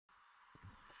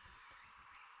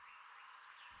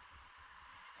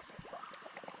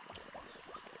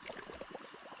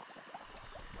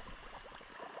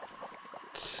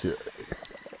Okay.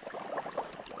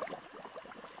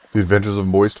 The Adventures of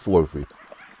Moist Floathy.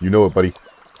 You know it, buddy.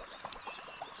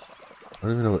 I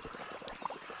don't even know it.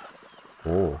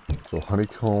 Oh, so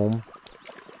honeycomb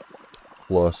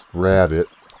plus rabbit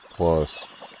plus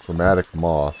chromatic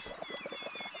moth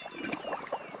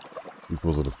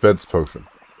equals a defense potion.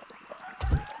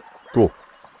 Cool.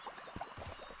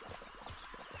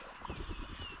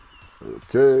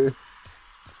 Okay.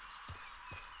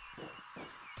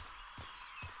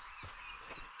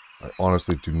 I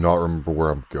honestly do not remember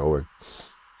where I'm going.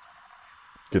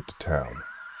 Get to town.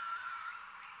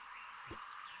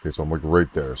 Okay, so I'm like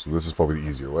right there, so this is probably the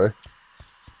easier way.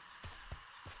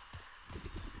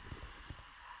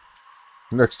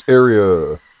 Next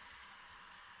area.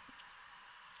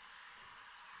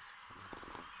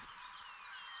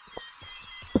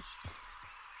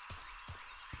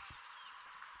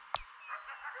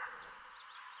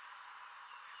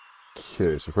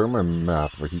 Okay, so according to my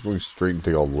map, if I keep going straight and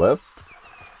take a left,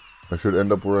 I should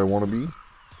end up where I want to be.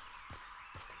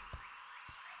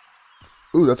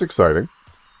 Ooh, that's exciting.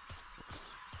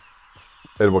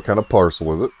 And what kind of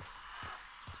parcel is it?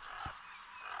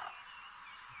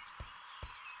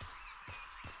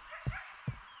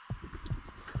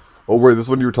 Oh, wait, this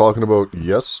one you were talking about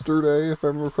yesterday, if I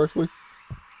remember correctly?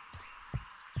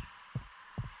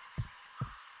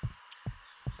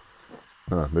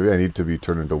 Huh, maybe I need to be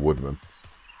turned into Woodman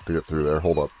to get through there.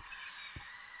 Hold up.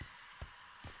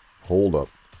 Hold up.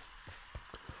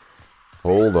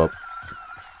 Hold up.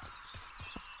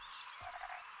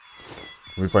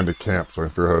 Let me find a camp so I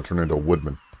can figure out how to turn into a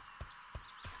Woodman.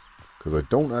 Because I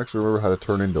don't actually remember how to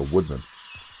turn into a Woodman.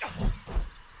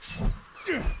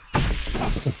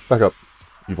 Back up,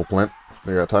 evil plant.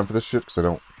 I got time for this shit? Because I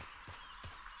don't.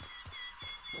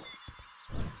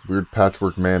 Weird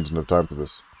patchwork man doesn't have time for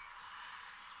this.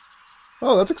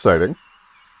 Oh, that's exciting.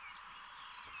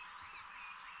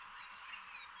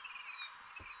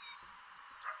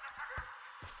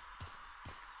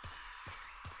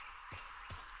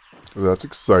 That's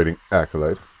exciting,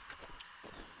 Acolyte.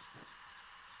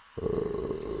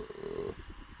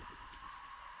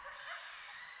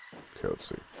 Okay, let's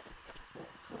see.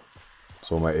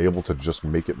 So am I able to just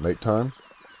make it nighttime?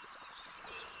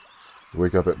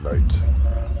 Wake up at night.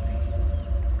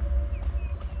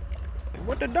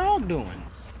 What the dog doing?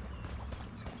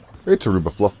 Hey,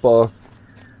 Taruba Fluffball.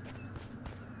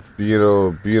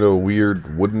 Being a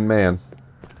weird wooden man.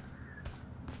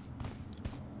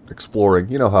 Exploring.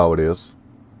 You know how it is.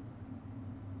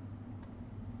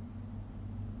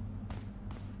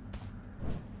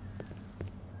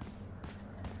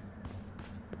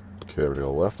 Okay, we're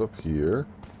gonna left up here.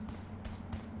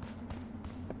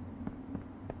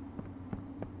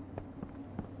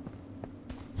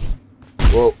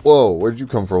 Whoa, whoa, where'd you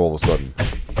come from all of a sudden?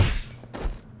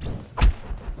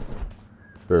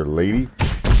 There, lady.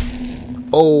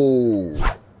 Oh!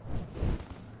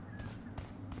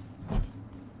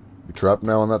 You trapped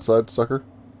now on that side, sucker?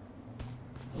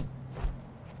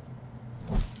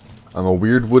 I'm a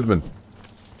weird woodman.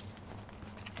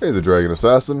 Hey, the dragon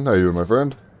assassin. How you doing, my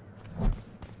friend?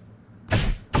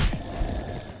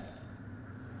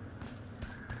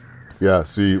 Yeah,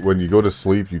 see, when you go to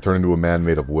sleep, you turn into a man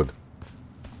made of wood.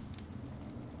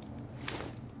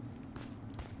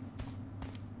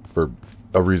 For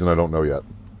a reason I don't know yet.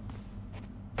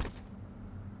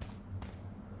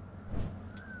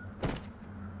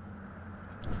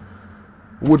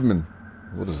 Woodman.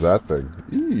 What is that thing?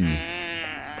 Eee.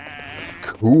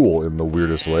 Cool in the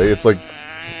weirdest way. It's like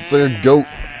a goat,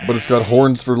 but it's got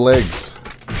horns for legs.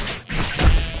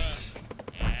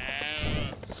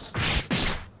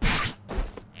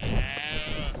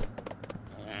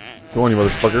 Go on, you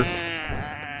motherfucker.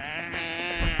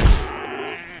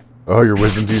 Oh, your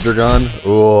wisdom teeth are gone?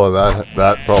 Oh,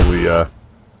 that probably,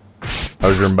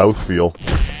 how's your mouth feel?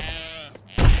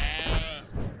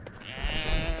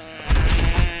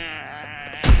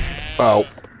 Ow.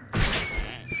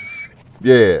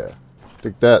 Yeah.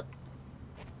 Take that.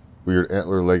 Weird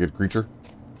antler-legged creature.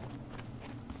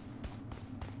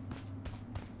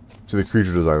 See, the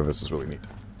creature design of this is really neat.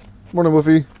 Morning,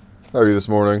 Woofy. How are you this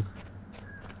morning?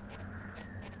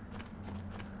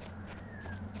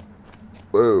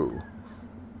 Whoa.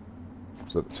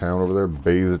 Is that the town over there,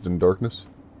 bathed in darkness?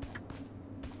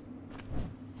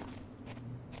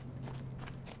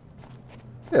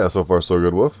 Yeah, so far so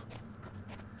good, Woof.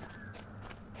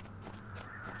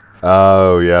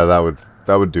 Oh, yeah, that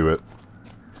would do it.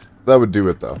 That would do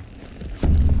it, though.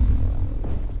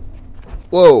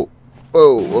 Whoa!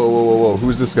 Whoa, whoa, whoa, whoa, whoa.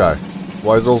 Who's this guy?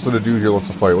 Why is there all of a sudden a dude here who wants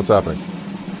to fight? What's happening?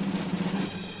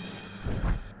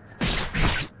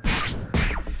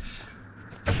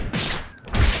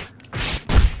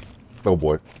 Oh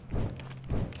boy.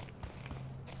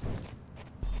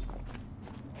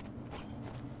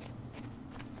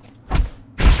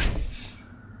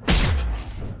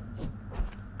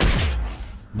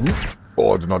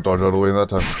 Oh, I did not dodge out of the way in that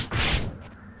time.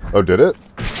 Oh, did it?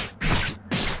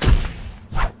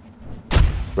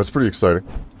 That's pretty exciting.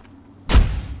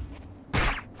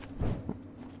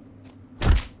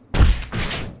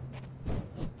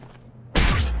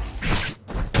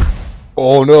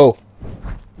 Oh no!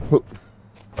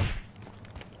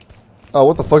 Oh,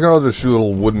 what the fuck? I'll just shoot a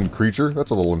little wooden creature?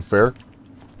 That's a little unfair.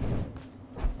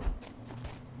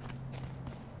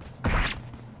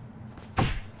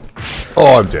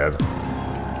 Oh, I'm dead.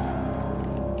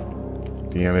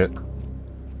 Damn it.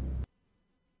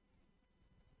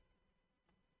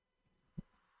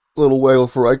 Little whale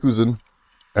for Ikuzen.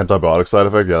 Antibiotic side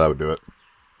effect? Yeah, that would do it.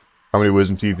 How many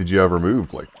wisdom teeth did you have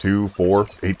removed? Like 2, 4,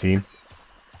 18?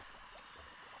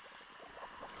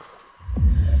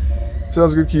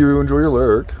 Sounds good, Kiru. Enjoy your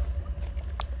lurk.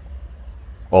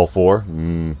 All 4?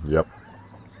 Yep.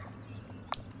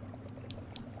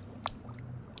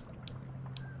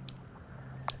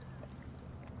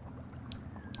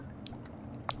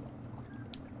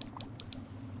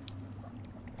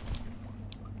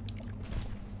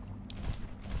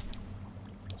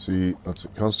 See, that's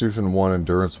Constitution 1,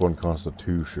 Endurance 1,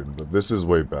 Constitution, but this is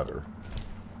way better.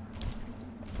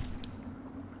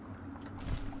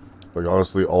 Like,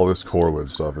 honestly, all this Corwood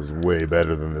stuff is way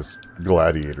better than this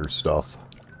Gladiator stuff.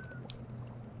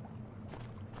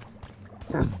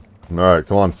 Alright,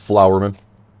 come on, Flowerman.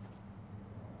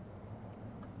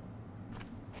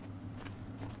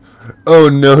 Oh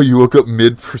no, you woke up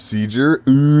mid-procedure?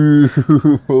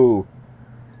 Ooh.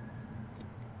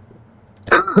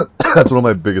 That's one of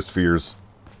my biggest fears.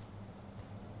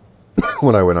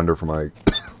 When I went under for my...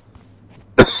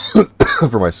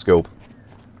 for my scope.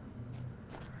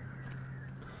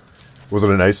 Was it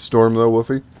an ice storm though,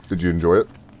 Wolfie? Did you enjoy it?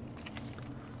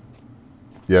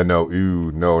 Yeah, no.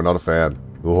 Ooh, no, not a fan.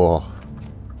 Ugh.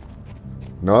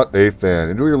 Not a fan.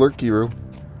 Enjoy your lurk, Kiru.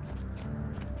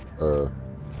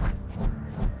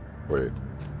 Wait.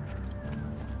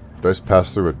 Did I just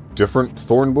pass through a different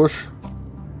thorn bush?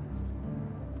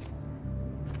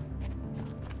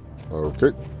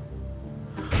 Okay.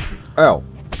 Ow.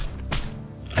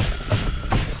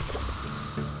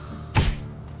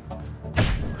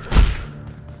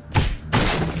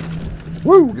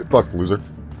 Woo! Get fucked, loser.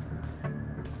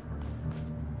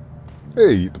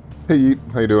 Hey, Eat.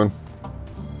 How you doing?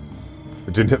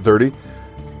 It didn't hit 30?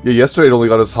 Yeah, yesterday it only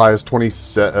got as high as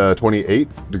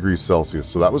 28 degrees Celsius,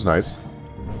 so that was nice.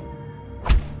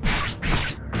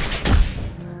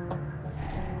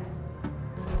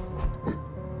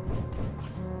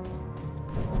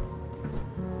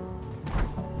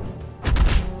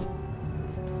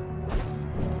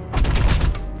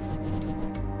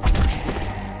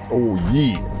 Oh,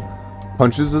 yeah.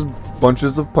 Punches is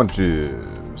bunches of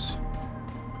punches.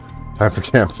 Time for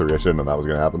Camp 3. I should have known that was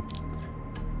going to happen.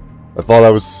 I thought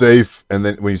I was safe, and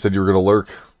then when you said you were going to lurk.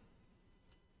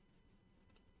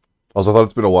 Also, I thought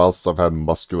it's been a while since I've had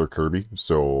Muscular Kirby,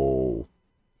 so...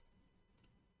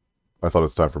 I thought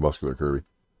it's time for Muscular Kirby.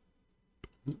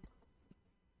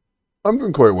 I'm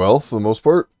doing quite well, for the most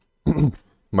part.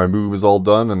 My move is all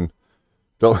done, and...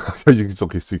 don't you can still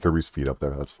see Kirby's feet up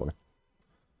there. That's funny.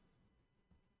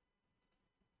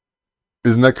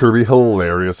 Isn't that Kirby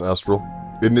hilarious, Astral?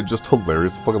 Isn't it just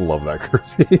hilarious? I fucking love that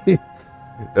Kirby.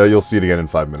 You'll see it again in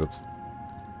 5 minutes.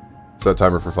 Set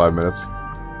timer for 5 minutes.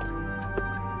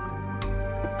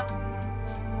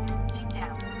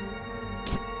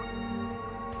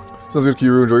 Sounds good,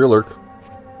 Kiru. Enjoy your lurk.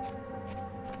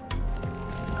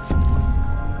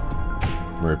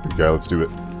 Alright, big guy, let's do it.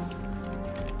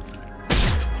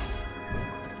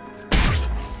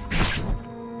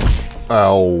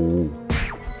 Ow.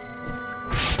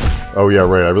 Oh yeah,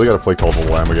 right, I really gotta play Cult of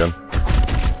the Lamb again.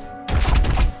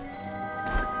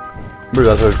 Maybe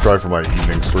that's what I should try for my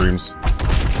evening streams.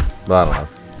 But I don't know.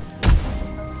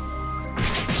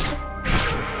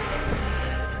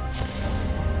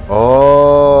 Oh.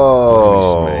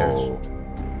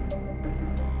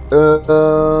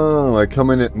 I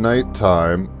come in at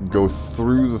nighttime, go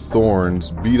through the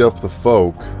thorns, beat up the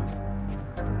folk,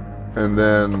 and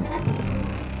then...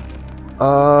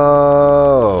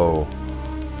 Oh.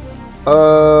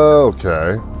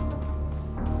 Okay.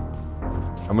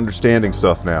 I'm understanding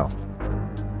stuff now.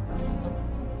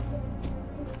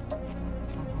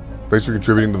 Thanks for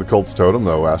contributing to the cult's totem,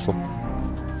 though, Astral.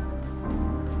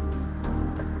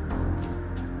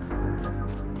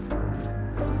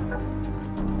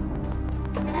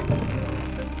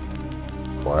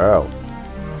 Wow.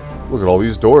 Look at all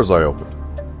these doors I opened.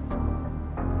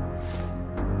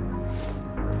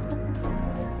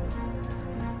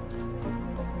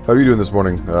 How are you doing this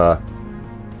morning,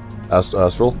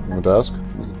 Astral? I want to ask.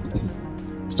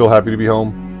 Still happy to be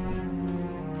home?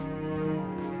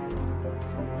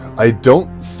 I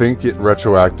don't think it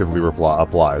retroactively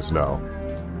applies, no.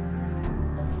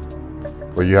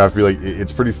 But you have to be like,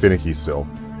 it's pretty finicky still.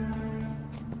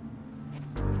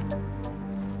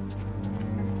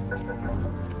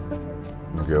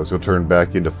 Okay, let's go turn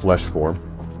back into flesh form.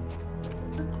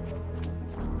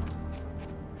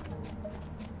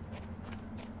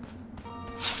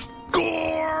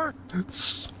 Score!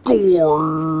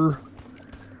 Score!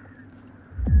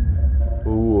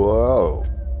 Whoa.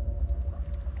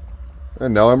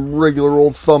 And now I'm regular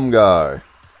old thumb guy.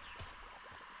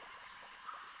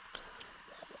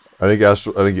 I think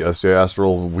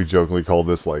Astral, we jokingly call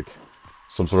this like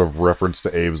some sort of reference to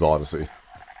Abe's Odyssey.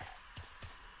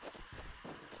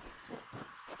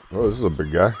 Oh, this is a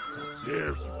big guy. There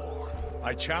you are.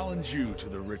 I challenge you to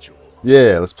the ritual.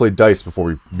 Yeah, let's play dice before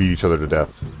we beat each other to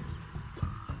death.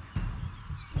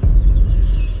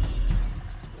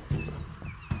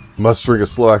 Must drink a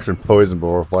slow action poison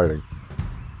before fighting.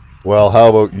 Well, how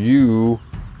about you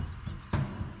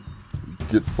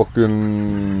get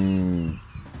fucking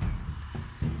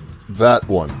that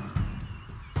one?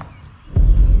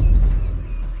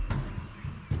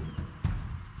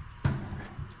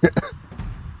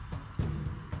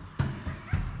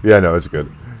 Yeah, no, it's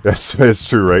good. It's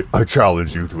true, right? I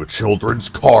challenge you to a children's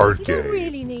card game. You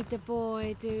really need the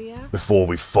boy, do ya? Before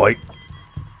we fight.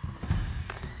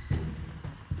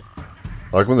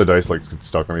 I like when the dice like get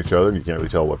stuck on each other and you can't really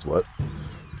tell what's what.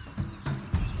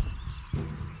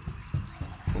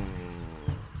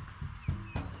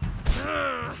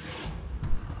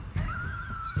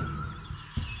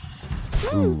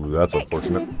 Ooh, that's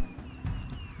unfortunate.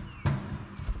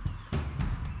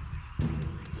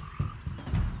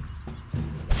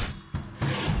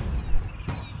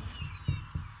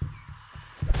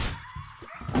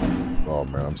 Oh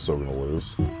man, I'm so gonna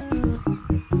lose.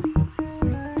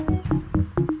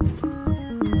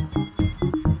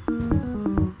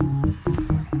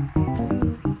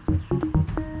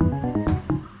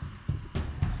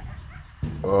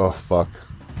 Oh fuck.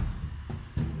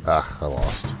 Ah, I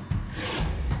lost.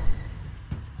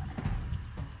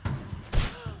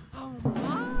 Oh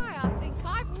my, I think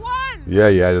I've won!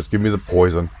 Yeah, just give me the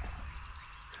poison.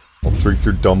 I'll drink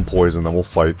your dumb poison, then we'll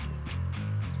fight.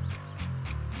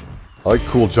 I like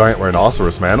cool giant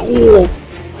rhinoceros, man. Oh!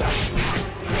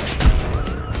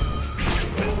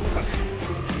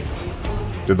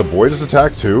 Did the boy just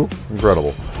attack too?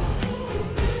 Incredible.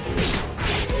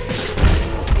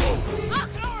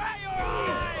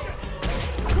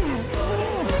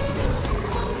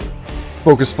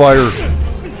 Focus fire.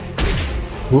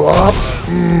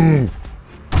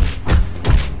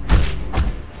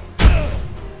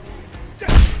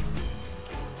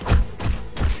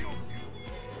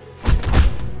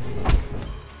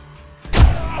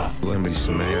 Let me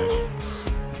smash.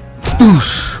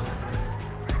 Boosh.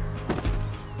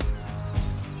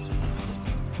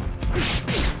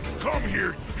 Come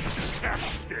here, you cat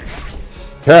stain.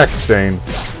 Cack stain.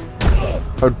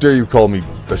 How dare you call me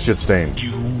a shit stain?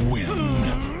 You win.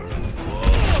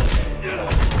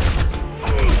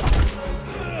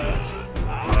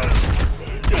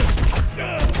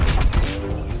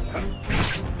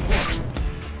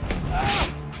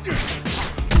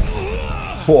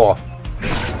 Whoa.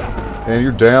 And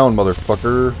you're down,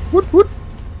 motherfucker. What? You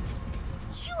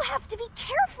have to be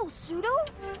careful, Pseudo.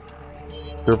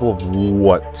 Careful of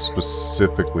what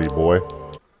specifically, boy? Is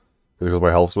it because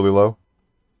my health's really low?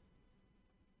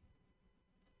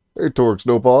 Hey, Torque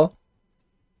Snowpaw.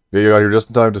 Yeah, you got here just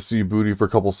in time to see booty for a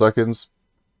couple seconds.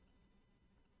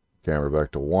 Camera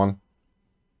back to 1.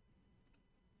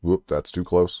 Whoop, that's too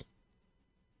close.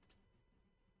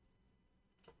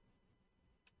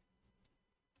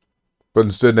 But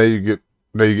instead, now you get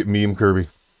meme Kirby.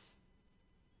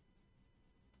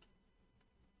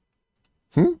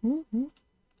 Okay,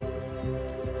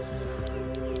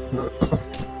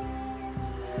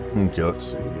 let's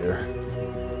see here.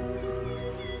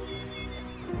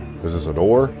 Is this a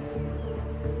door?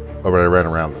 Oh, but I ran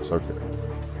around this. Okay.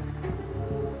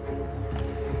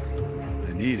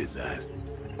 I needed that.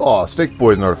 Oh, snake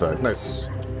poison artifact. Nice.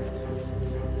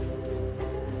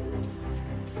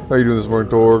 How you doing this morning,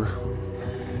 Torg?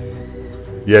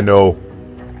 Yeah, no.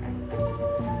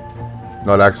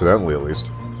 Not accidentally, at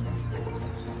least.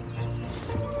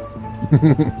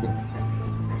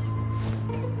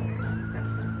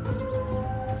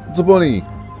 It's a bunny.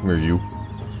 Come here, you.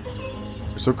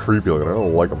 You're so creepy looking. I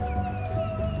don't like them.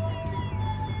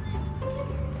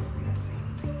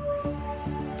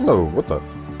 Oh, what the?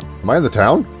 Am I in the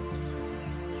town?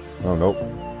 Oh, nope.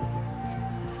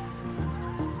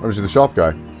 Let me see the shop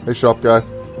guy. Hey, shop guy.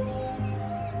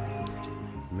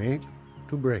 Make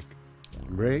to break.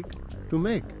 Break to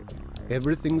make.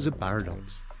 Everything's a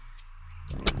paradox.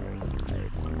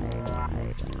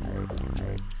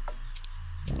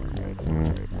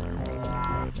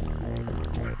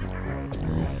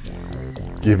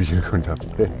 Give unicorn down.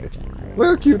 Look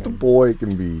how cute the boy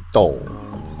can be. Oh.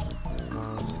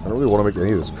 I don't really want to make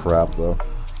any of this crap, though.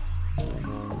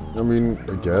 I mean,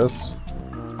 I guess.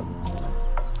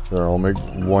 There, I'll make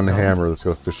one hammer that's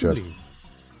got a fish head. Leave.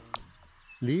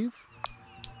 Leave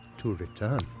to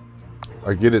return.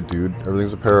 I get it, dude.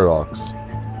 Everything's a paradox.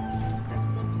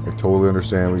 I totally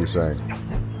understand what you're saying.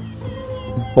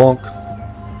 Bonk.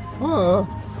 Ah.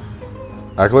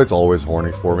 Acolyte's always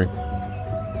horny for me.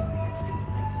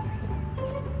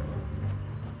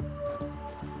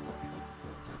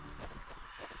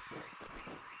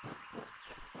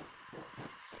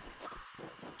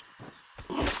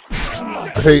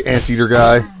 Hey, anteater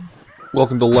guy.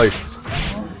 Welcome to life.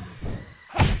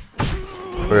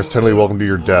 I guess technically welcome to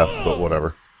your death, but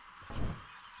whatever.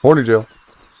 Horny jail.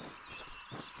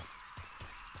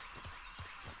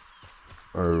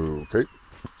 Okay.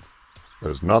 That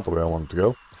is not the way I want it to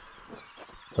go.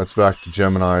 That's back to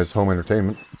Gemini's home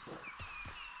entertainment.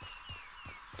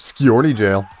 Skiorny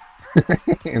jail.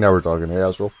 Now we're talking, hey,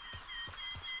 Astral.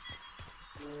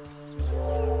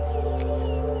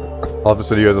 I'll have to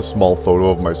send you guys a small photo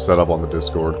of my setup on the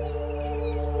Discord.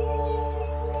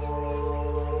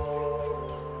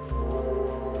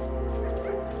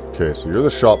 Okay, so you're the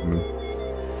shopman.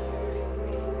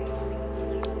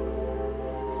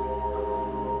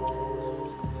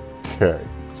 Okay,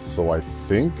 so I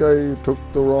think I took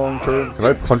the wrong turn. Can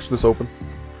I punch this open?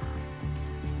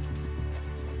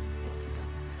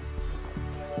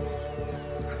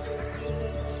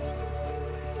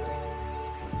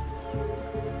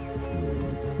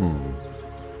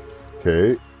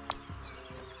 Okay.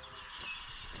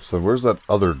 So where's that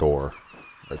other door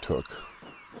I took?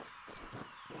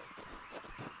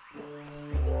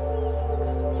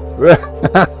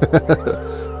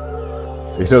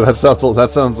 You know, that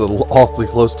sounds awfully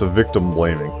close to victim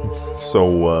blaming.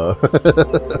 So,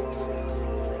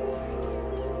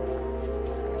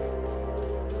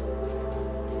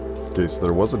 okay, so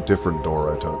there was a different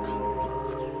door I took.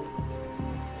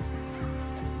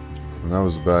 And that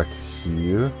was back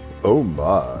here. Oh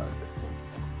my.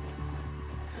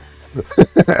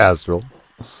 Astral.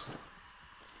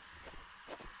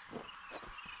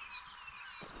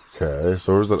 Okay,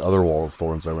 so where's that other wall of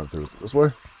thorns I went through? Is it this way?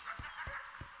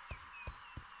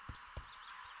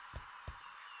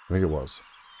 I think it was.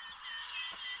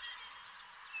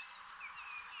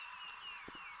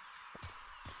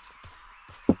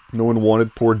 No one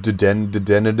wanted poor Deden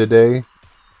today.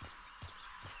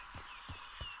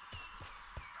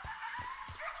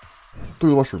 Through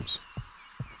the mushrooms.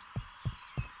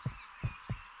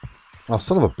 Oh,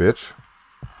 son of a bitch.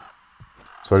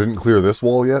 So I didn't clear this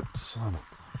wall yet? Son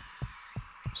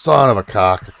of a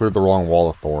cock. I cleared the wrong wall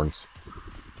of thorns.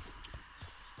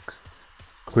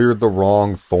 Cleared the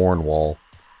wrong thorn wall.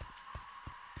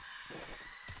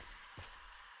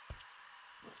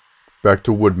 Back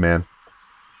to Woodman.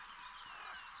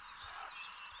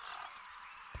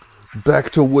 Back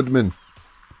to Woodman.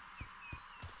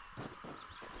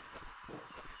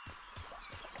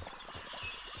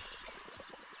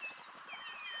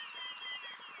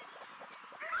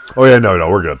 Oh yeah, no,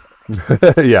 we're good.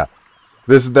 Yeah.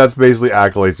 That's basically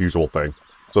Acolyte's usual thing.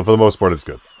 So for the most part, it's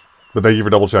good. But thank you for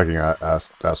double checking,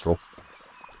 Astral.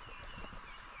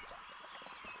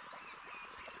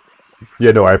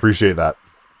 Yeah, no, I appreciate that.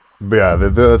 But yeah,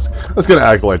 that's kind of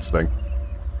Acolyte's thing.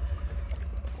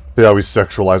 They always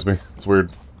sexualize me. It's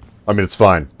weird. I mean, it's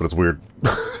fine, but it's weird.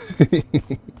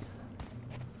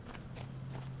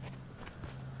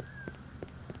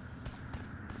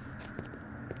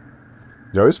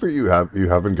 Yeah, I always forget you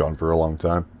have been gone for a long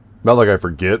time. Not like I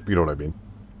forget, but you know what I mean.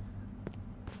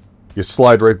 You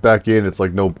slide right back in. It's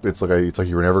like no. It's like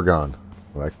you were never gone.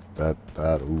 Like that.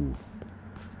 Ooh.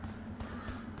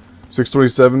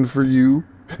 627 for you,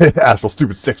 Astral.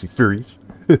 Stupid, sexy furies.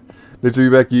 Nice to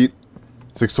be back. Eat.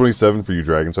 627 for you,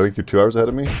 Dragon. So I think you're 2 hours ahead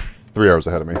of me. 3 hours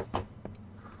ahead of me.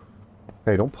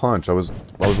 Hey, don't punch. I was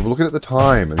looking at the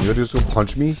time, and you had to just go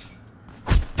punch me.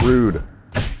 Rude.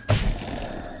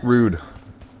 Rude.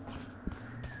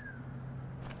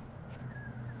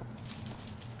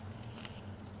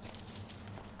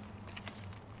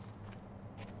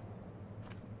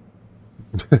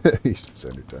 Eastern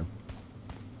Standard Time.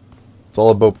 It's all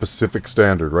about Pacific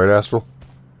Standard, right, Astral?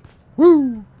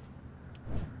 Woo!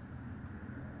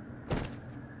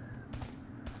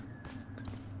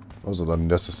 That was an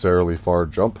unnecessarily far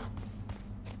jump.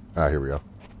 Ah, here we go. Come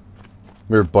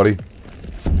here, buddy.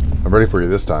 I'm ready for you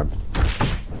this time.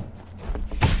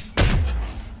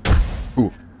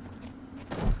 Ooh.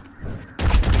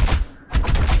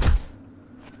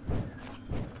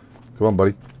 Come on,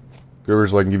 buddy. Go over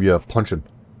so I can give you a punching.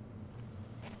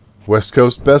 West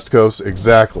Coast, best coast,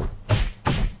 exactly.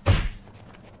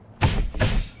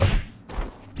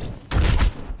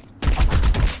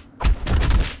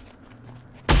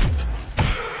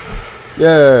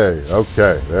 Yay!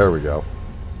 Okay, there we go.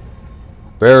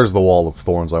 There's the wall of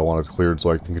thorns I wanted cleared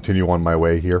so I can continue on my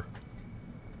way here.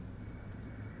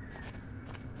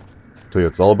 Tell you,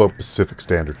 it's all about Pacific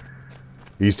Standard.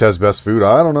 East has best food?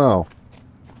 I don't know.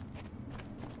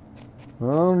 I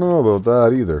don't know about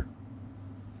that either.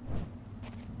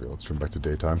 Okay, let's turn back to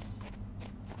daytime.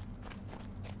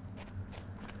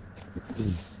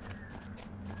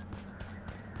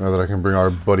 Now that I can bring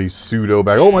our buddy Pseudo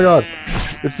back. Oh my god!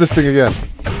 It's this thing again.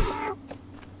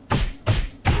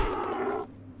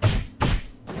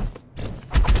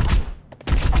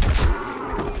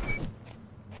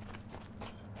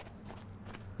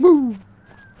 Woo!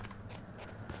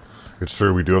 It's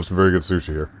true, we do have some very good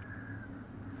sushi here.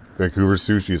 Vancouver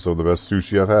sushi is some of the best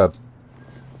sushi I've had.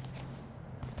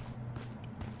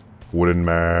 Wooden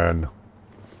man.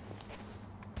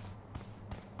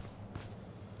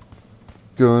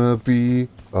 Gonna be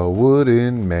a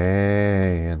wooden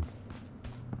man.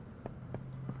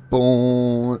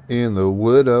 Born in the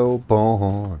widow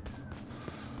barn.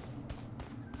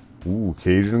 Ooh,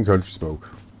 Cajun country smoke.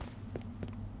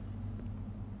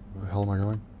 Where the hell am I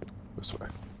going? This way.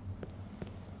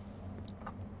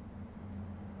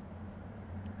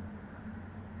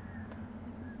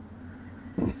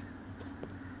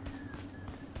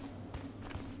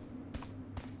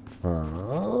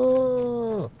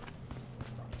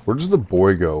 Where does the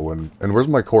boy go and where's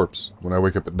my corpse when I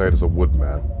wake up at night as a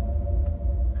woodman?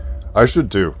 I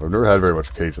should too. I've never had very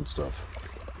much Cajun stuff.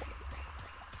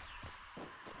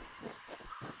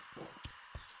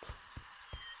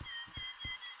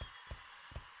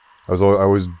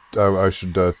 I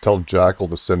should tell Jackal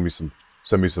to send me some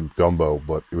gumbo,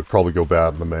 but it would probably go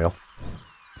bad in the mail.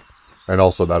 And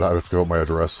also that I'd have to go with my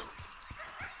address.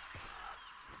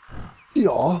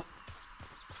 Yeah.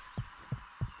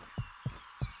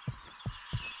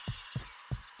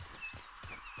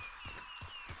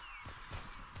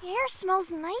 The air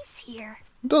smells nice here.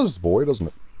 It does, boy, doesn't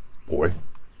it? Boy.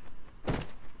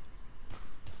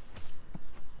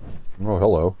 Oh,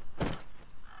 hello.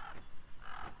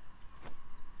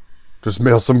 Just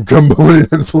mail some gumbo in an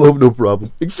envelope, no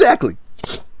problem. Exactly!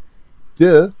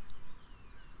 Yeah.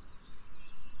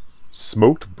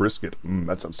 Smoked brisket.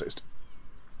 That sounds tasty.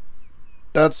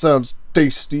 That sounds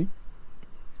tasty.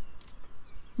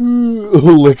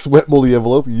 Licks wet moldy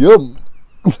envelope. Yum!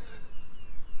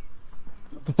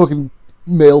 The fucking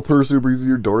mail person who brings you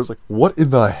your door is like, what in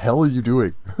the hell are you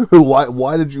doing? Why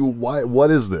what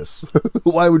is this?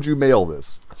 Why would you mail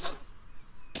this?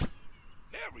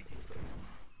 There we go.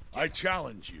 I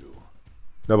challenge you.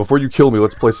 Now before you kill me,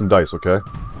 let's play some dice, okay?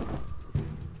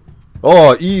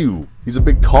 Oh, ew! He's a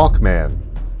big cock man.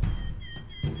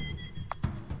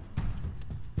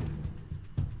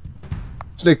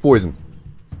 Snake poison.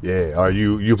 Yeah, alright,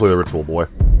 you play the ritual, boy.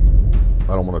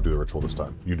 I don't want to do the ritual this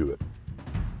time. You do it.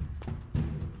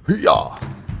 Yeah.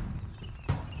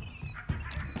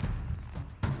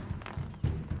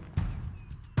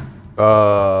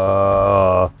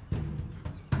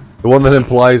 The one that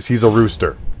implies he's a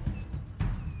rooster.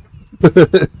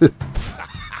 It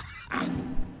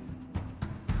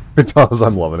does,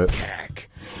 I'm loving it.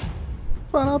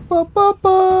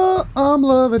 Ba-da-ba-ba-ba, I'm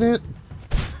loving it.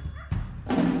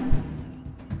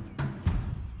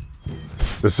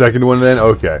 The second one then?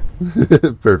 Okay.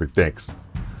 Perfect, thanks.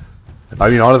 I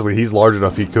mean, honestly, he's large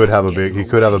enough he could have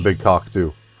a big cock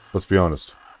too. Let's be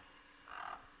honest.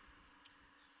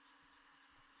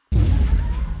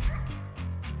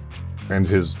 And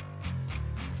his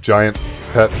giant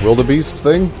pet wildebeest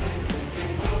thing?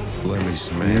 Let me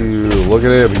smell. Ew, look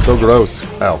at him, he's so gross.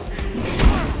 Ow.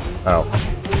 Ow.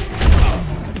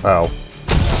 Ow.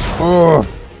 Ugh.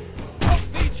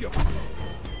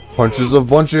 Punches of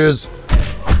bunches.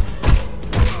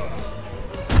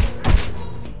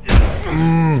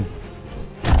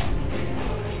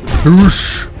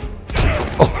 Douche.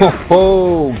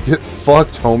 Oh, get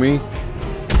fucked, homie.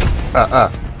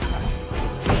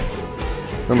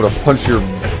 I'm gonna punch your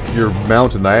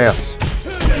mount in the ass.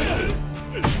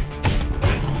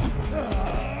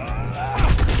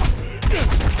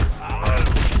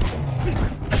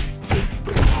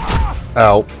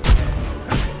 Ow.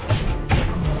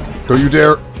 Don't you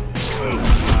dare.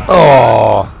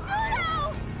 Oh!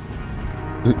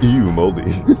 Ew, moldy.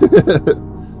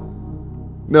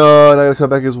 No, and I gotta come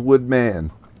back as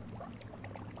Woodman.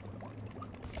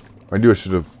 I knew I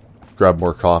should have grabbed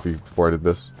more coffee before I did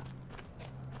this.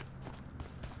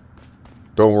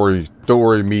 Don't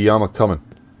worry me, I'm a-coming.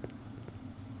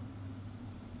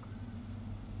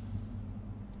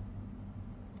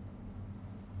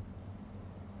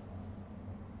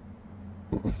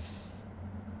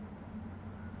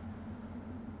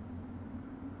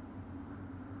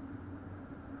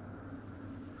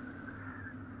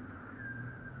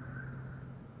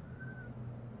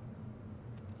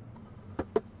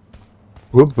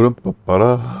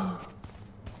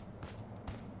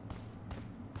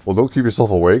 Well, don't keep yourself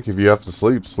awake. If you have to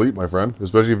sleep, sleep, my friend.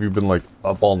 Especially if you've been, like,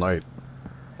 up all night.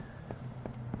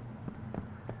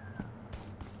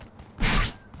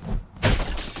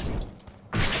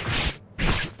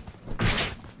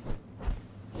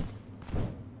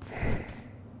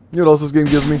 You know what else this game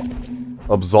gives me?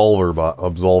 Absolver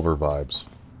vibes.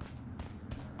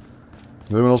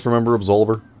 Anyone else remember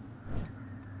Absolver?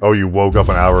 Oh, you woke up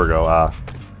an hour ago. Ah.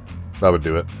 That would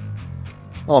do it.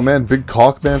 Oh man, Big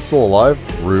Cock Man still alive?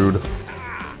 Rude.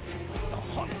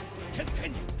 Can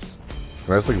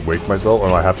I just like wake myself? Oh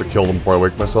no, I have to kill them before I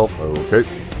wake myself? Okay.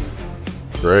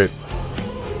 Great.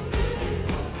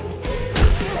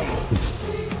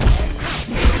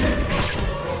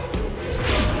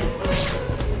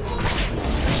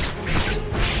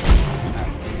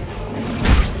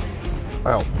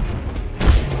 Ow.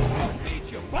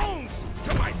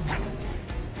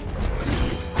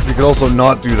 You could also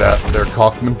not do that, there,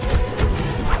 Cockman.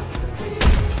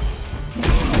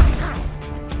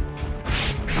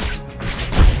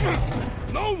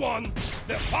 No one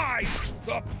defies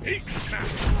the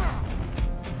Beastmaster.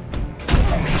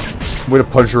 Way to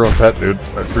punch your own pet, dude.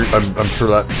 I'm sure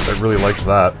that I really liked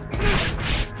that.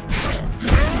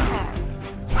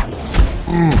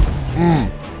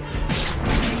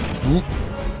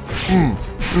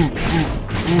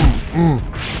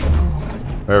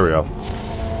 There we go.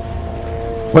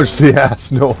 Punch the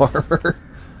ass, no armor.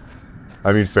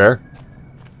 I mean, fair.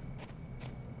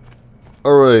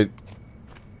 Alright.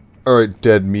 Alright,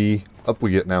 dead me. Up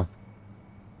we get now.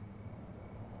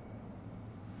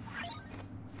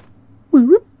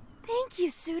 Thank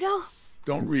you, Pseudo.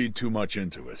 Don't read too much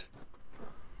into it.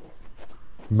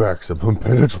 Maximum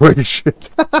penetration.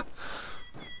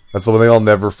 That's the one thing I'll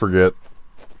never forget.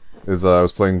 Is I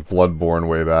was playing Bloodborne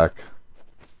way back.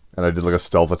 And I did like a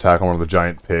stealth attack on one of the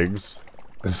giant pigs.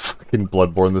 And fucking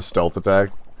Bloodborne, the stealth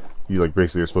attack. You like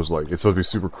basically are supposed to like, it's supposed to be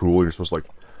super cool. You're supposed to like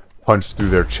punch through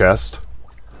their chest.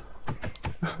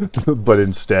 But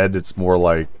instead it's more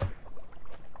like...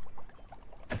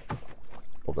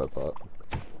 Hold that thought.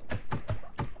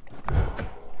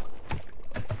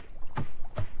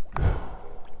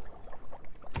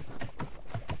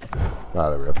 Ah,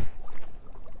 there we go.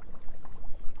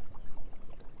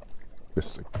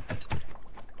 Fisting.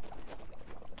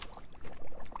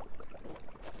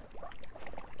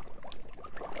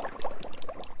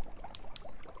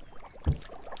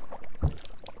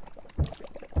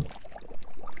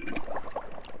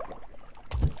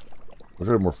 Wish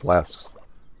I had more flasks.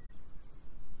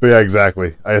 But yeah,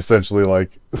 exactly. I essentially,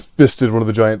 like, fisted one of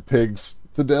the giant pigs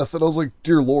to death, and I was like,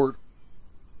 dear lord.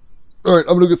 Alright,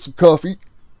 I'm gonna get some coffee.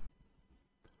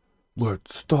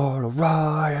 Let's start a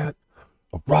riot.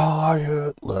 A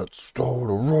riot. Let's start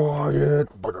a riot.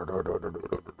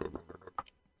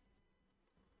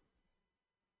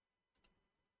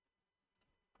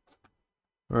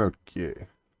 Okay.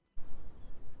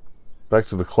 Back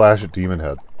to the clash at Demon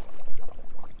Head.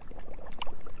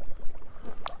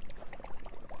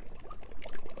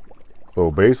 So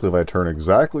basically, if I turn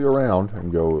exactly around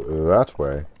and go that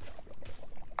way,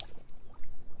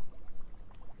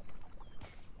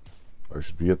 I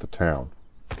should be at the town.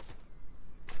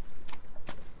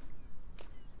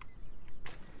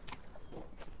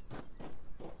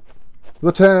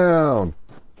 The town!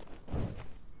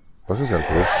 This is kind of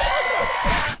cool.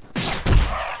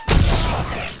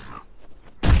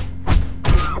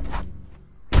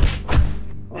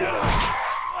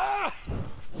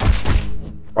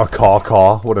 A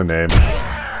caw-caw, what a name.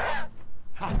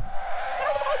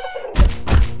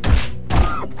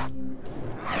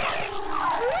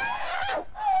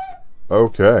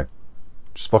 Okay.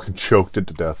 Just fucking choked it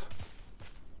to death.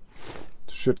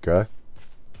 Shit, guy.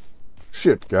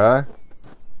 Shit, guy.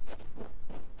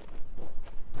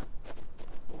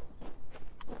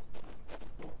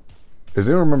 Does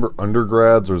anyone remember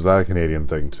undergrads, or is that a Canadian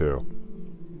thing, too?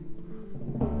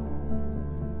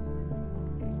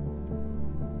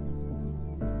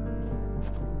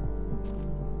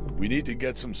 We need to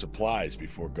get some supplies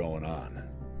before going on.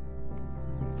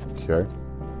 Okay.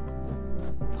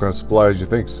 What kind of supplies do you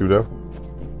think, Pseudo?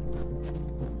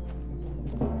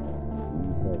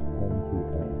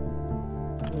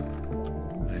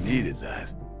 I needed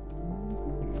that.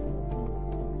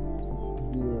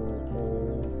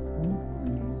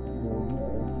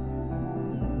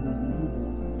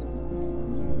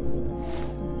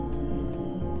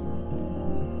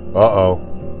 Uh-oh.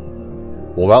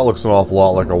 Well, that looks an awful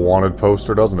lot like a wanted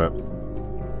poster, doesn't it?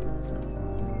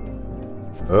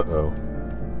 Uh-oh.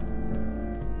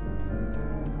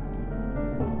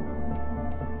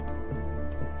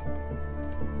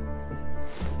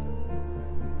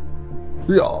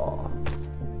 Yeah.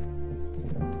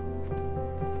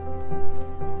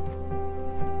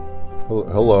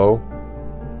 Hello.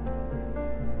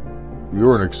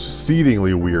 You're an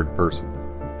exceedingly weird person.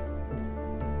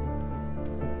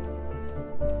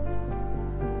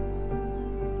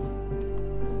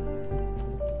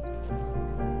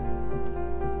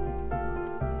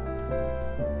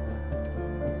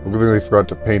 Good thing they forgot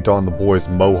to paint on the boy's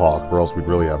mohawk, or else we'd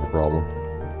really have a problem.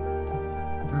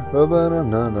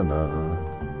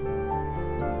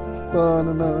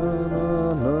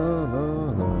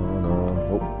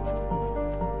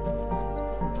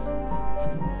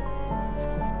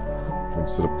 We can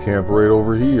set up camp right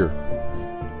over here.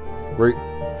 Right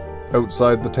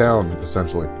outside the town,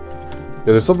 essentially. Yeah,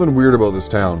 there's something weird about this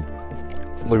town.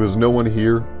 Like, there's no one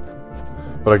here,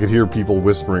 but I could hear people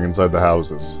whispering inside the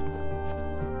houses.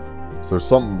 So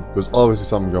there's obviously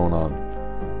something going on.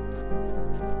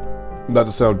 Not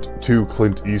to sound too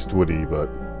Clint Eastwoody, but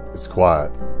it's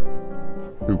quiet.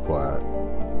 Too quiet.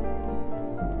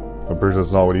 I'm pretty sure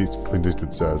that's not what Clint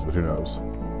Eastwood says, but who knows.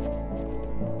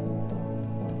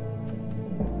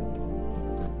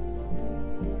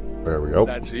 There we go.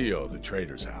 That's EO, the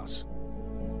trader's house.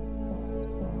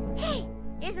 Hey,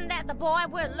 isn't that the boy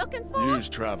we're looking for? News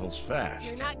travels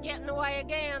fast. You're not getting away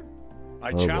again.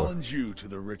 I boy. challenge you to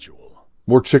the ritual.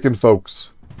 More chicken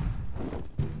folks.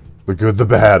 The good, the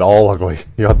bad, all ugly.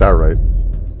 You got that right.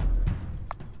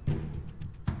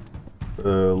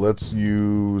 Let's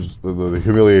use the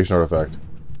humiliation artifact.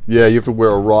 Yeah, you have to wear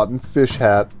a rotten fish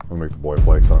hat. I'll make the boy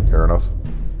play because I don't care enough.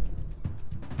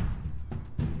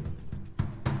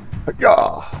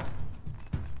 Yeah.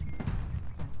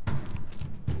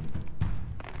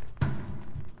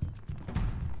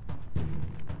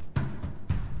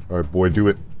 Alright, boy, do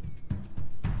it.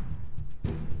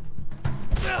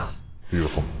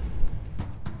 Beautiful.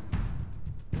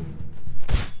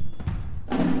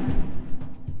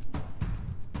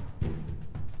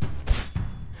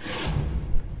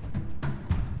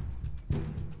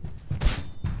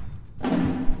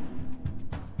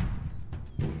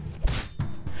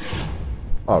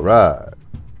 All right.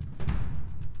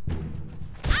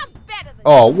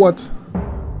 Oh, what?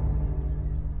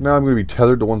 Now I'm going to be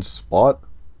tethered to one spot?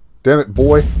 Damn it,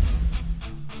 boy.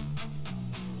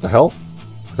 The hell?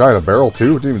 The guy in a barrel,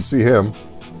 too? Didn't even see him.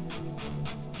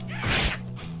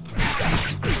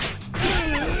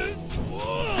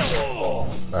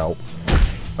 Ow.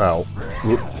 Ow.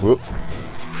 Whoop, whoop.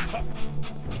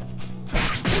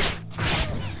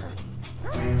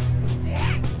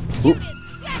 Whoop.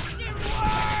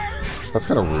 That's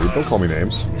kind of rude. Don't call me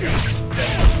names.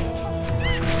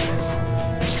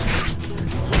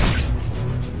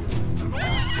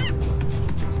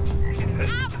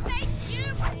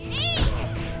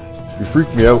 You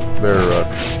freaked me out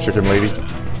there, chicken lady.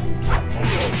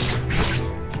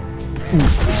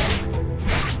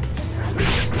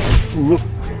 Ooh.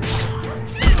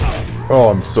 Oh,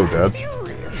 I'm so dead.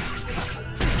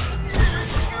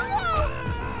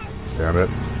 Damn it.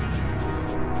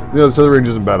 Yeah, this other range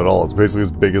isn't bad at all. It's basically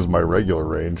as big as my regular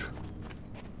range.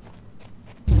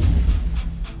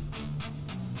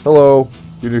 Hello.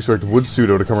 You didn't expect Wood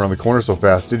Pseudo to come around the corner so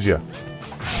fast, did you?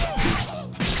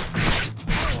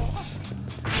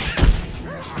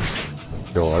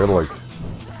 Yo, I gotta like...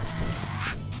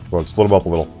 Come on, split them up a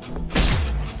little.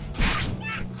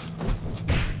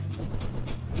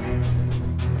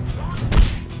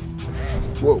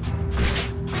 Whoa.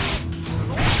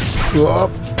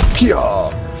 Up.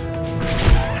 Kia.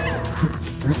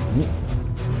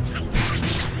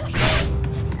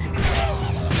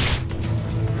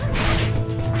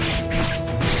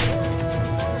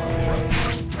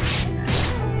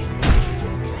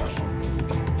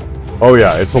 Oh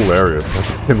yeah, it's hilarious.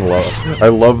 I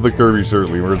love the Kirby shirt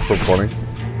lemur. It's so funny.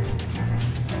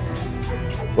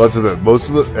 Well, that's it. Most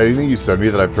of anything you send me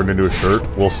that I've turned into a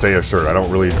shirt will stay a shirt. I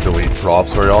don't really delete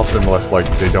props very often unless like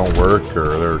they don't work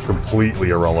or they're completely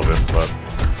irrelevant. But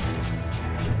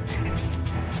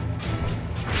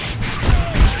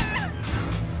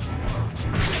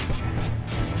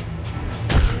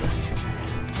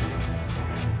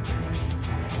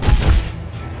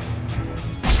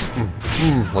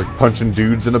Like punching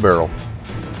dudes in a barrel.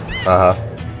 Uh-huh.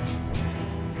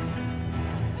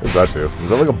 What's that do? Is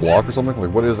that like a block or something?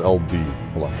 Like, what is LB?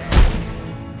 Hold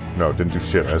on. No, it didn't do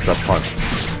shit. I just got punched.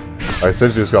 I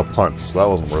essentially just got punched, so that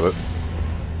wasn't worth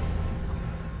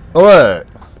it. Alright!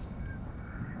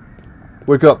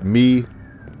 Wake up, me.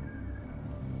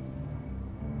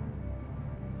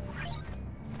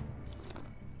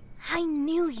 I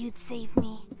knew you'd save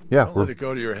me. Yeah, Don't let it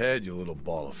go to your head, you little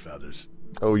ball of feathers.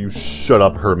 Oh, you shut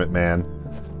up, hermit man.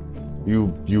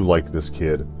 You like this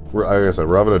kid. Like I said,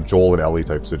 we're having a Joel and Ellie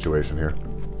type situation here.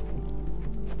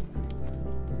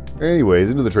 Anyways,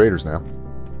 into the traders now.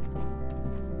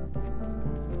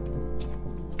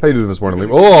 How you doing this morning, Liam?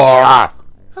 Oh!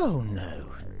 Oh no.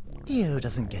 Eo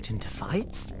doesn't get into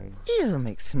fights. Eo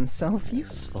makes himself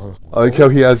useful. I like how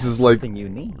he has his, like, Something you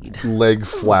need. leg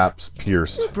flaps You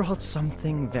pierced. brought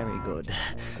something very good.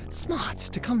 Smart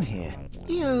to come here.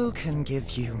 Eo can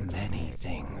give you many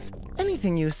things.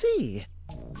 Anything you see.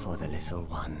 For the little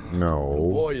one. No.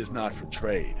 Boy is not for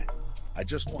trade. I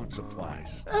just want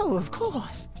supplies. Oh, of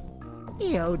course.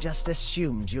 Eo just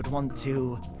assumed you'd want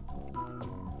to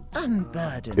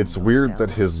unburden It's weird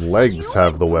that his legs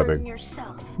have the Burden webbing.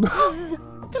 yourself.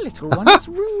 The little one is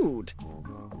rude.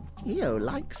 Eo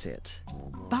likes it.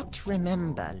 But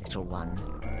remember, little one,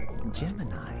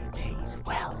 Gemini pays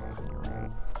well.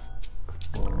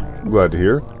 Glad to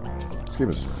hear. This game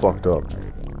is fucked up.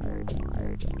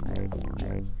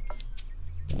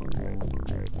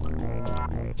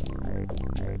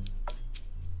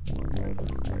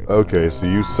 Okay, so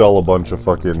you sell a bunch of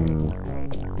fucking...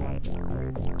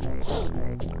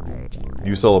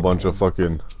 You sell a bunch of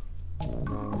fucking...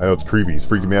 I know it's creepy, it's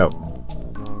freaking me out.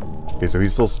 Okay, so he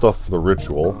sells stuff for the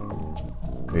ritual.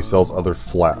 And he sells other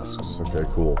flasks. Okay,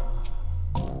 cool.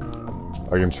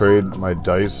 I can trade my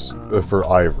dice for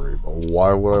ivory, but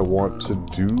why would I want to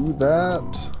do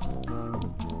that?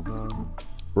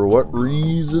 For what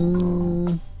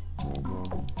reason?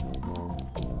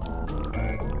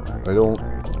 I don't...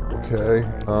 Okay,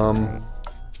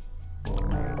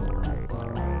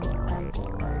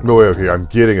 No, wait, okay, I'm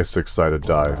getting a 6-sided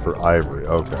die for ivory.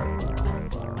 Okay.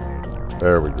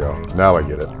 There we go. Now I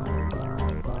get it.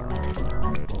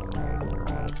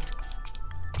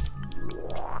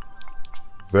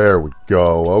 There we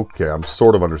go. Okay, I'm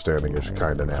sort of understanding-ish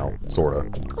kinda now. Sorta.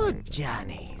 Good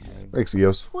journeys. Thanks,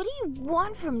 Eos. What do you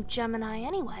want from Gemini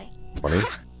anyway? Funny.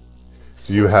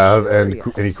 Do you have any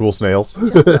cool snails?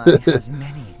 Gemini has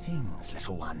many things,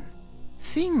 little one.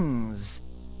 Things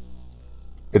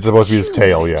It's supposed to be his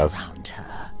tail, curate yes. around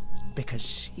her, because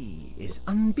she is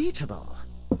unbeatable.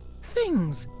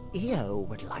 Things Eo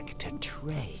would like to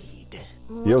trade. Eos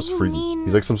What do you freaky. mean,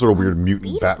 He's like some sort of weird mutant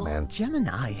unbeatable? Batman.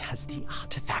 Gemini has the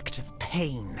artifact of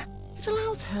pain. It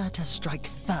allows her to strike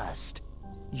first,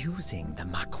 using the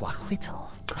Maquahuitl.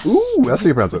 Ooh, that's how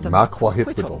you pronounce it. The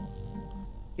Maquahuitl.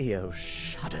 Eo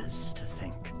shudders to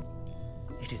think.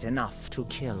 It is enough to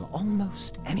kill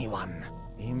almost anyone.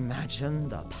 Imagine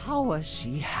the power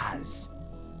she has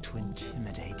to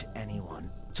intimidate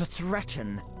anyone, to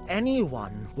threaten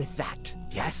anyone with that,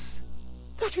 yes?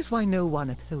 That is why no one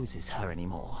opposes her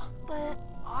anymore. But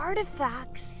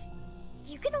artifacts,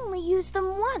 you can only use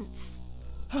them once.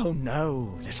 Oh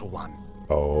no, little one.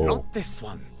 Oh. Not this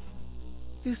one.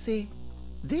 You see,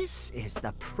 this is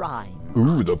the prime.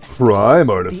 Ooh, the artifact. prime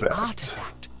The artifact.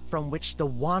 artifact from which the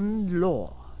one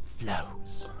law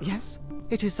flows. Yes,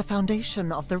 it is the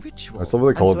foundation of the ritual. I love how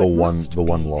they call and it so the one- must the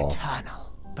one be law.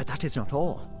 Eternal. But that is not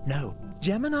all. No,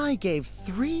 Gemini gave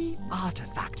 3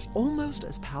 artifacts almost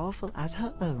as powerful as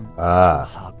her own Ah.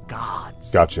 to her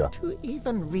gods. Gotcha. To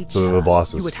even reach So they're her, the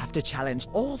bosses. you would have to challenge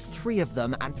all 3 of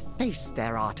them and face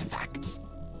their artifacts.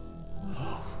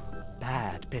 Oh,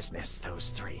 bad business, those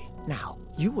 3. Now,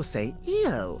 you will say,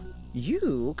 Eo,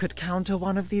 you could counter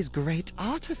one of these great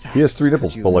artifacts. He has 3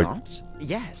 nipples, could you but, like, not?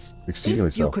 Yes. exceedingly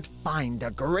if you so. could find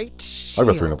a great I've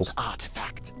got 3 shield nipples.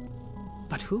 artifact.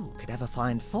 But who could ever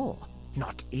find 4?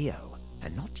 Not Eo,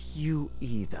 and not you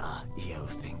either, Eo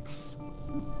thinks.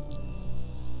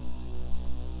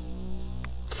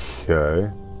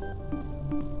 Okay.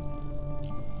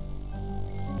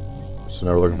 So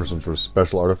now we're looking for some sort of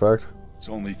special artifact? It's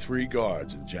only 3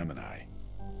 guards in Gemini.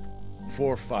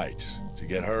 4 fights to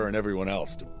get her and everyone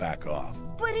else to back off.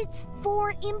 But it's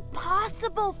 4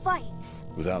 impossible fights.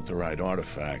 Without the right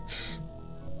artifacts,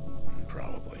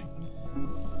 probably.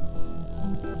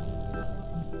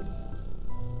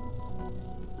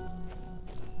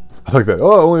 I like that.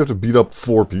 Oh, I only have to beat up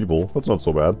 4 people. That's not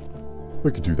so bad.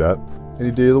 We could do that.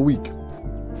 Any day of the week.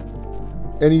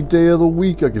 Any day of the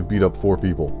week I could beat up 4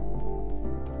 people.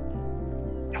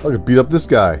 I could beat up this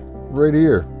guy. Right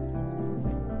here.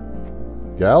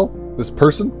 gal? This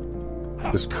person?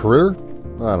 This critter? I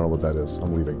don't know what that is.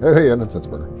 I'm leaving. Hey, an incense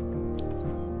burner.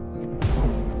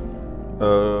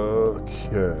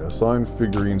 Okay, assign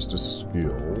figurines to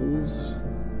skills.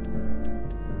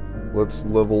 Let's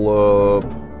level up.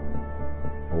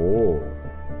 Oh.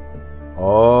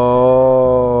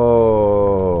 Oh.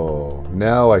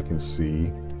 Now I can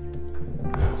see.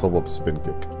 Let's level up spin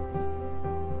kick.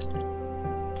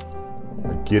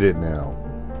 I get it now.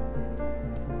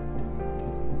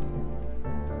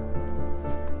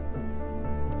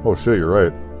 Oh shit, you're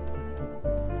right.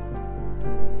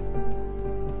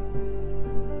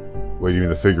 Wait, you mean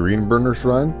the figurine burner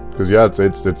shrine? Because yeah, it's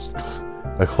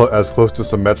as close to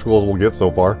symmetrical as we'll get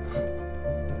so far.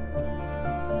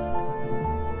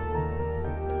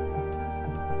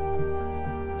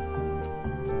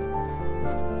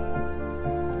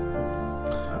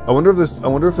 I wonder if this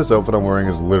outfit I'm wearing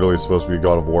is literally supposed to be a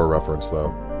God of War reference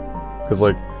though. Because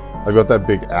like, I've got that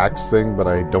big axe thing, but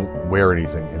I don't wear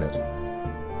anything in it.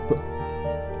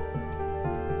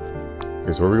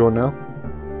 Okay, so where are we going now?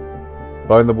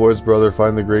 Find the boy's brother,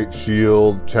 find the great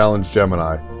shield, challenge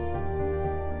Gemini.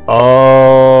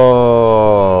 Oh,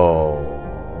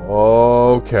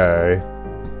 okay.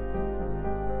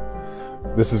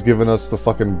 This has given us the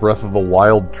fucking Breath of the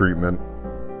Wild treatment.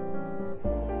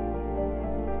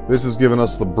 This has given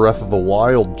us the Breath of the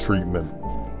Wild treatment.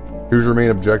 Here's your main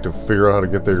objective, figure out how to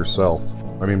get there yourself.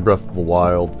 I mean, Breath of the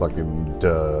Wild, fucking,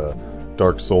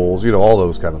 Dark Souls, you know, all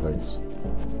those kind of things.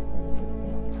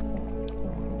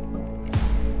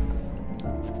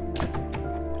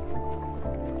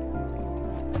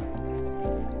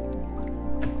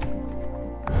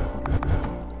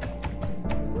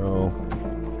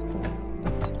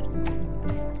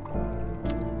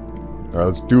 Alright,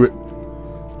 let's do it.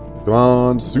 Come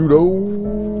on, pseudo.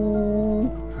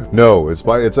 No, it's an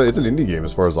indie game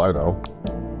as far as I know.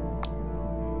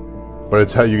 But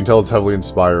it's how you can tell it's heavily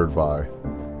inspired by.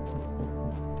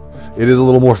 It is a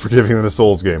little more forgiving than a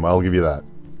Souls game, I'll give you that.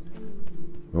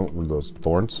 Oh, what are those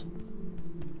thorns?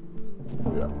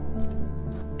 Yeah.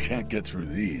 Can't get through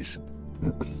these.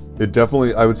 It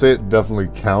definitely, I would say it definitely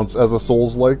counts as a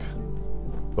Souls-like,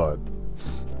 but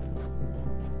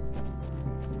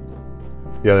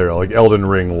yeah, there we go, like Elden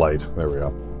Ring light. There we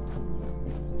go.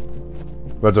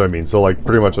 That's what I mean. So, like,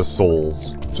 pretty much a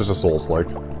Souls. Just a Souls-like.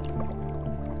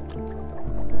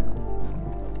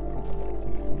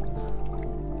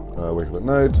 Wake up at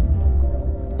night.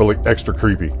 But, like, extra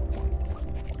creepy.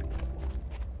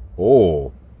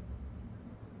 Oh.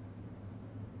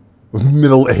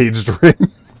 Middle-aged ring.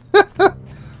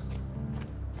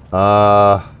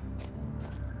 I'm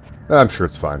sure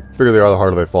it's fine. Bigger they are, the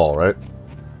harder they fall, right?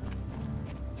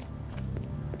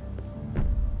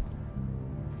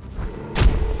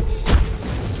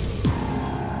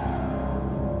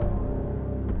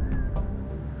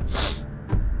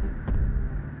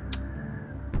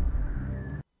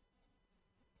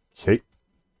 Okay.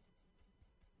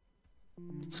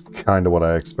 It's kind of what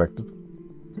I expected.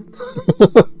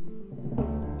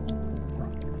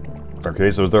 Okay,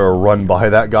 so is there a run by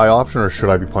that guy option, or should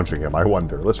I be punching him? I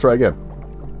wonder. Let's try again.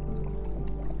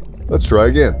 Let's try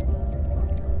again.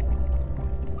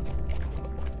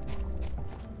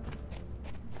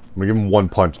 I'm gonna give him one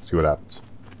punch and see what happens.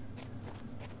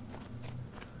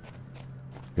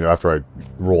 You know, after I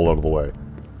roll out of the way.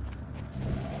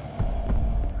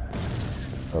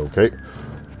 Okay.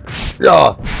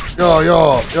 Yeah! Yeah,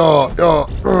 yeah, yeah, yeah!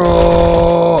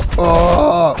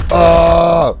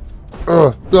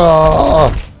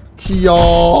 Kia!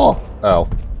 Ow.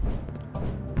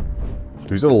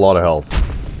 He's at a lot of health.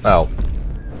 Ow.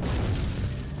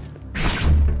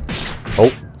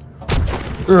 Oh.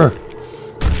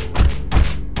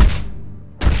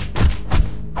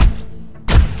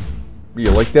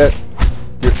 You like that?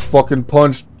 Get fucking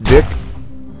punched, dick.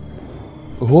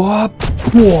 Whoop.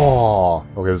 Whoa.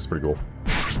 Okay, this is pretty cool.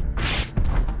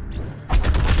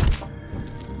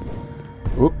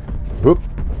 Whoop. Whoop.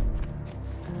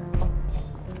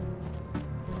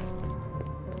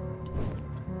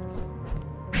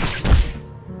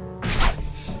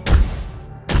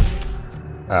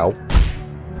 Ow.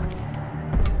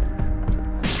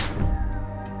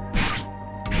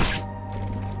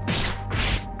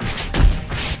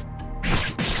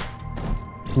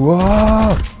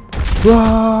 Whoa!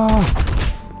 Whoa!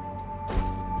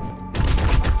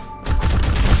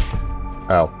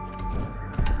 Ow.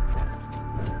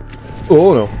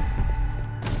 Oh no.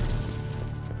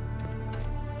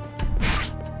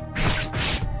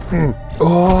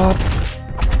 Oh.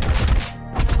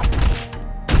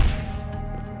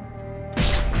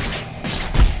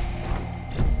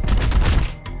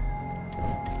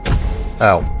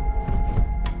 Ow.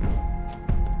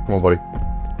 Come on, buddy.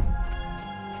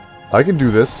 I can do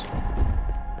this.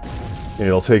 And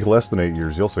it'll take less than 8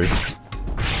 years, you'll see.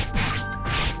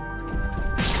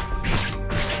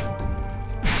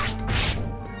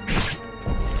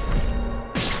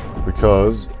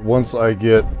 Because once I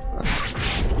get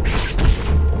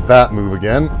that move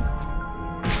again,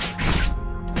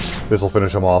 this will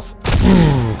finish him off.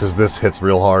 Because this hits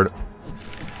real hard.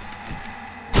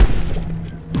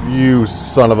 You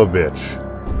son of a bitch.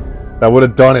 That would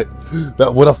have done it.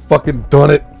 That would have fucking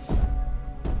done it.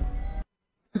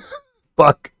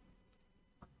 Fuck.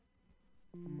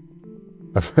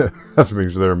 I have to make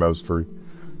sure they're mouse free.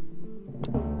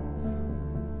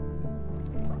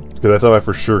 That time I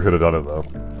for sure could have done it though.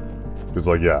 Because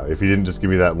like, yeah, if he didn't just give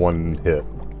me that one hit.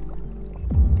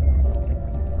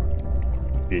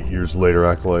 8 years later,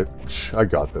 Acolyte. I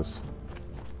got this.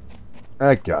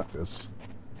 I got this.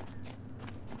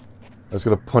 I was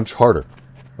gonna punch harder.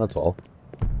 That's all.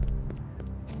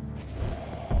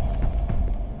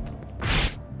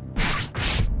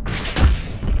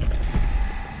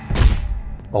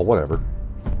 Oh, whatever.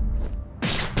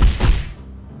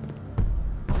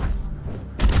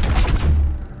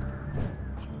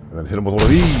 And then hit him with one of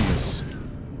these.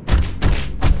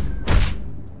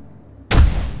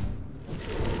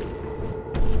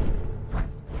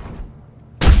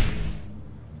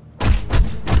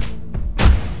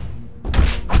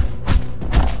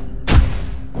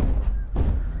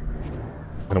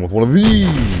 Hit him with one of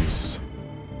these.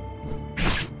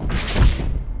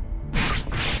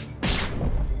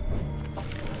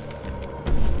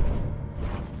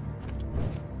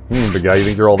 Big guy, you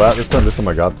think you're all that? This time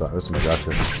I got that. This time I got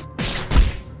you.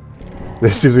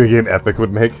 This seems like a game Epic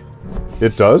would make.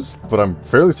 It does, but I'm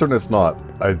fairly certain it's not.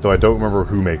 Though I don't remember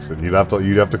who makes it. You'd have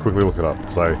to quickly look it up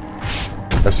because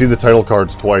I've seen the title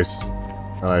cards twice,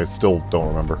 and I still don't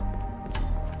remember.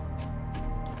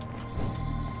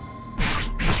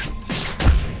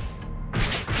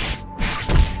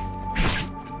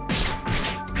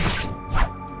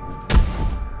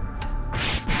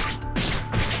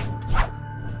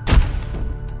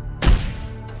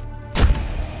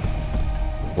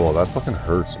 Whoa, that fucking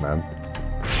hurts, man.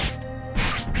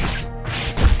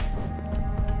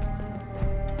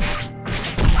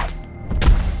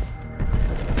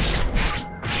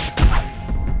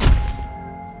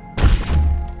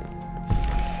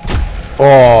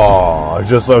 Oh,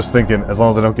 I was thinking, as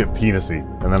long as I don't get penisy.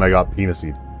 And then I got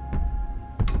penisied.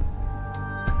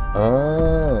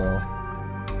 Oh.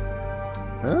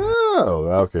 Oh,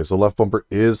 okay, so left bumper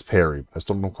is parry. I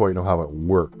still don't quite know how it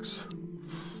works.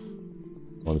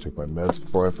 I want to take my meds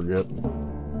before I forget.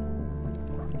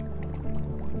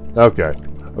 Okay.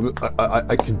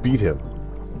 I can beat him.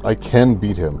 I can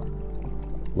beat him.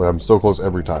 Like, I'm so close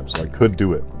every time, so I could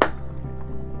do it.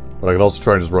 But I could also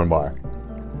try and just run by.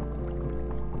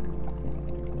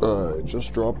 I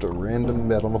just dropped a random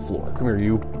med on the floor. Come here,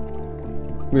 you.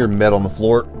 Come here, med on the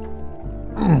floor.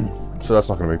 So that's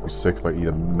not going to make me sick if I eat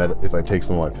a med, if I take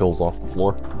some of my pills off the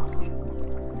floor.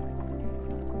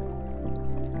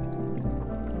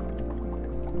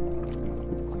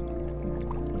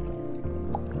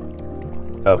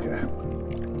 Okay.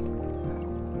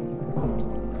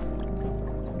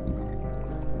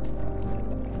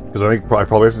 Because I think I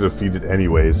probably have to defeat it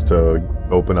anyways to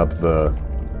open up the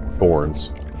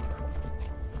thorns.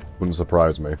 Wouldn't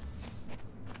surprise me.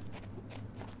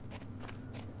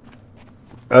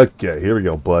 Okay, here we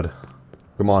go, bud.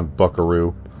 Come on,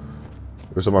 buckaroo.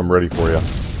 Here's something I'm ready for you.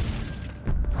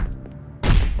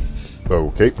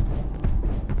 Okay.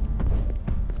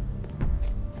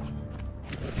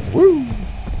 Woo!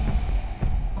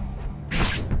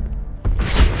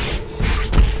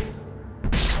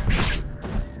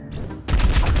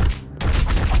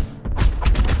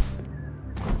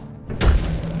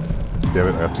 Damn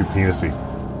it, I got too penisy.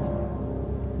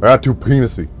 I got too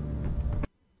penisy.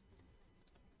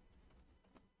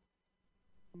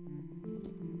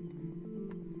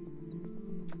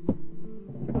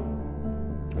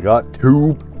 I got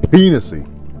too penisy.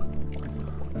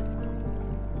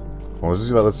 Well,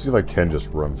 let's see if I can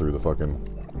just run through the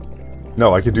fucking...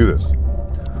 No, I can do this.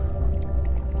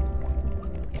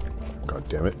 God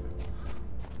damn it.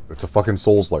 It's a fucking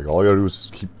Souls-like. All I gotta do is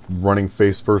just keep running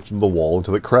face first into the wall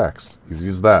until it cracks. Easy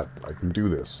as that. I can do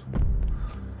this.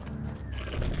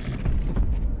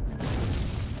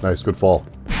 Nice, good fall.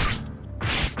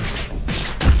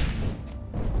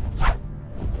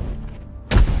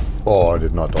 Oh, I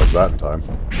did not dodge that in time.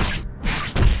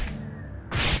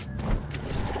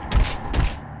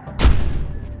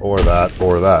 Or that,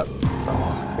 or that.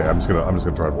 Oh, okay, I'm just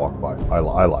gonna try to walk by. I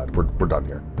lied. We're done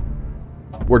here.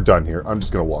 We're done here. I'm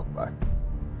just gonna walk by.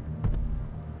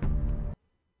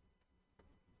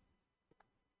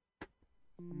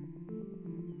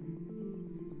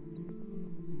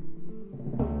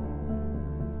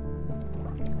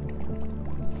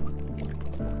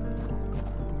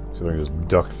 See if I can just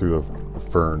duck through the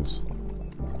ferns.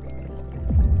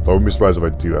 I wouldn't be surprised if I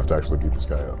do have to actually beat this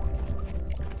guy up.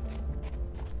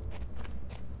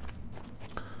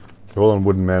 Hold on,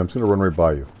 wooden man. I'm just going to run right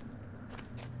by you.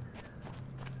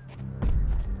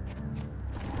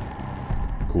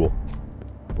 Cool.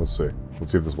 Let's see.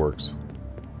 Let's see if this works.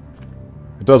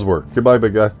 It does work. Goodbye,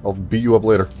 big guy. I'll beat you up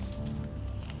later.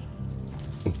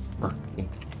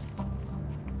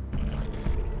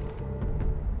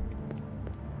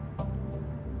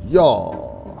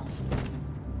 Yaw.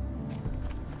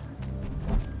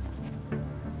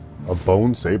 A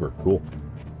bone saber. Cool.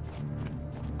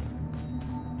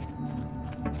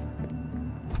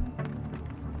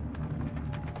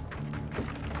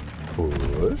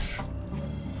 Push.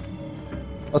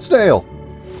 A snail!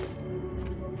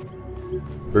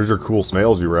 There's your cool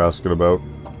snails you were asking about.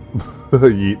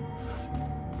 Yeet.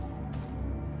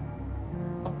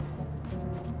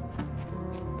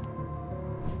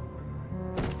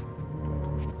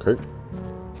 Okay.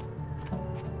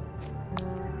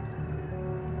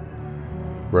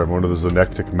 We're at one of the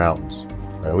Zenectic Mountains.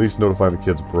 I at least notify the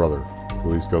kid's brother. To at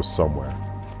least go somewhere.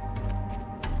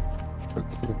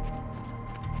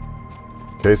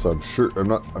 Okay, so I'm sure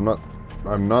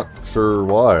I'm not sure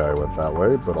why I went that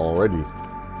way, but already.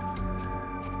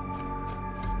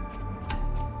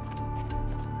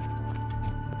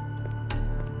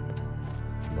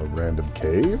 A random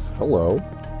cave? Hello.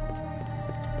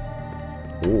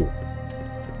 Oh.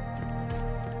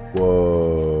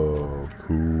 Whoa,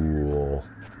 cool.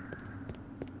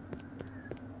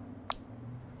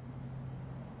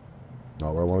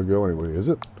 Not where I want to go anyway, is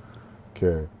it?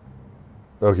 Okay.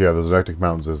 Okay, yeah, the Zenectic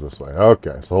Mountains is this way.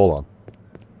 Okay, so hold on.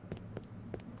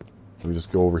 Let me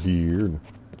just go over here and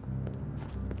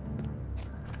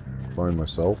find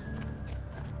myself.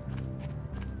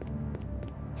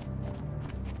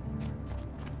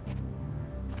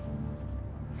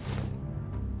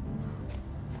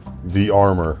 The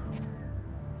armor.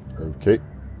 Okay.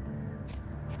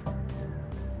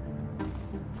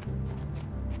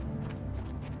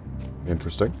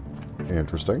 Interesting.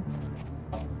 Interesting.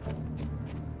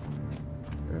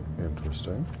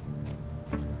 Interesting.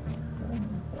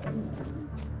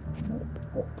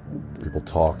 People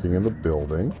talking in the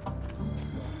building.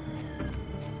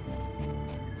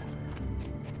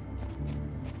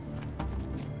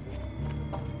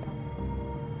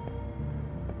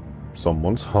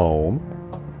 Someone's home.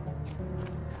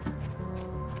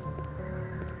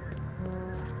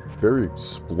 Very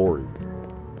explory.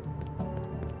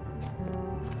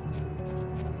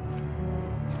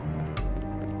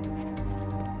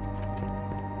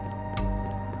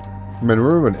 Man,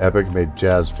 remember when Epic made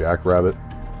Jazz Jackrabbit?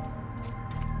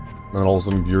 And then all of a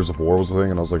sudden Gears of War was a thing,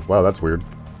 and I was like, wow, that's weird.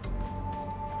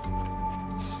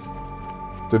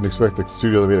 Didn't expect the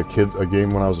studio that made a game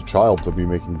when I was a child to be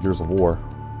making Gears of War.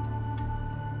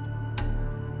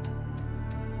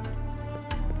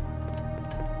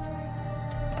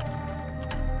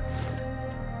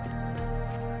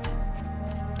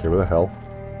 Okay, where the hell?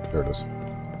 There it is.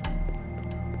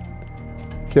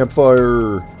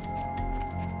 Campfire!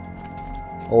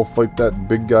 I'll fight that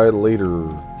big guy later.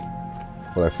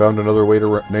 But I found another way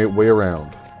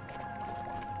around.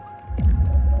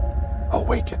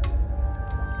 Awaken.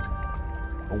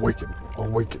 Awaken.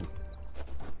 Awaken.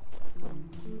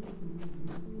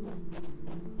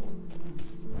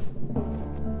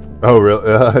 Oh,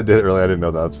 really? I didn't really. I didn't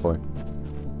know that. That's funny.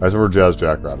 I just remember Jazz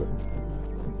Jackrabbit.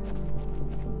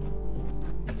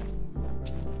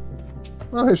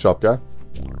 Oh, hey, shop guy.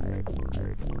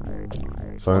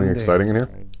 Something exciting in here?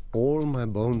 All my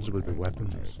bones will be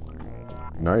weapons.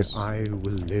 Nice. I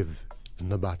will live in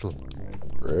the battle.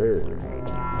 Great.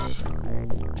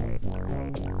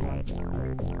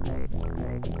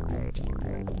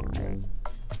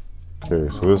 Okay,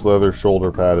 so this leather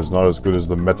shoulder pad is not as good as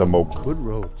the Metamoke. Good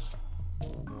roads.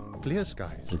 Clear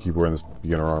skies. So keep wearing this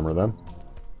beginner armor then.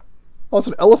 Oh, it's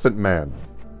an elephant man.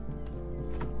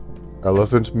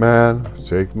 Elephant man,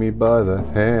 take me by the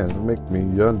hand, make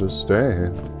me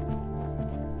understand.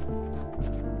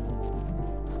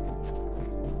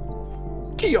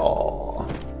 Kia!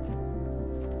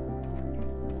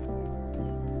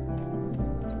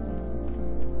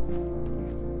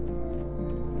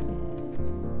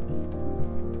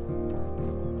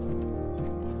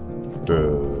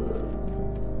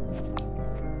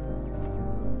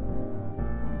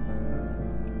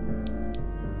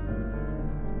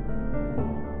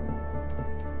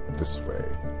 This way.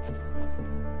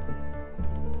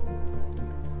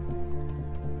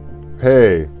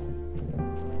 Hey.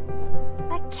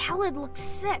 That Khaled looks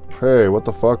sick. Hey, what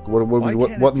the fuck? What Why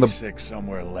can't what it in be the sick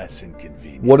somewhere less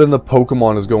inconvenient? what in the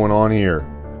Pokemon is going on here?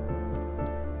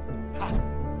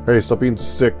 Hey, stop being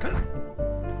sick.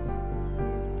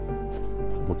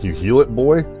 Well, can you heal it,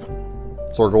 boy?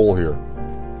 What's our goal here?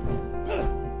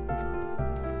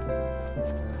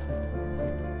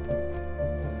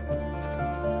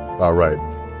 All right.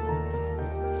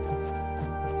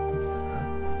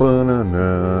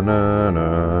 Ba-na-na-na-na.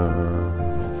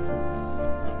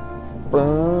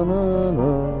 Ba-na-na.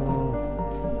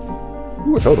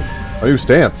 Ooh, a totem. A new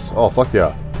stance. Oh, fuck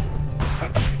yeah.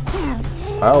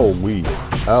 Ow, wee.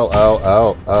 Ow, ow,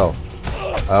 ow, ow.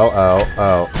 Ow, ow,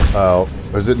 ow, ow.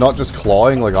 Is it not just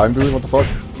clawing like I'm doing? What the fuck?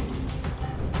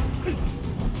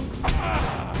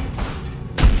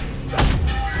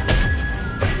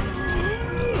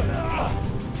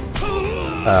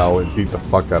 Ow, it beat the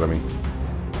fuck out of me.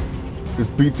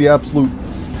 It beat the absolute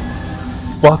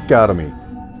fuck out of me.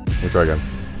 Let me try again.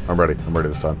 I'm ready. I'm ready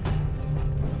this time.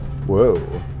 Whoa.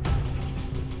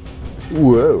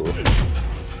 Whoa.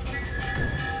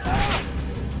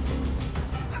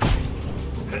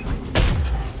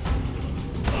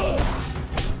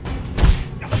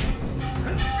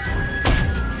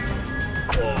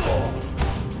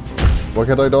 Why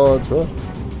can't I dodge? Huh?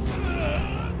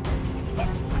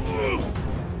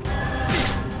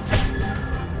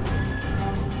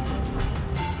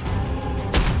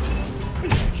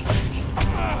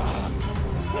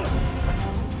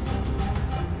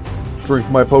 Drink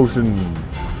my potion.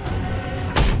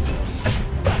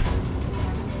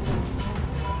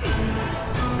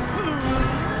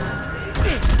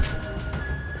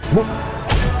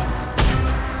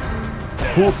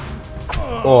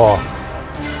 Oh,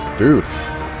 dude.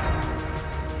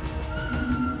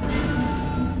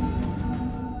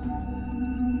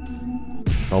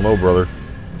 Hell no, brother.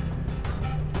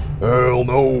 Hell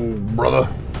no, brother.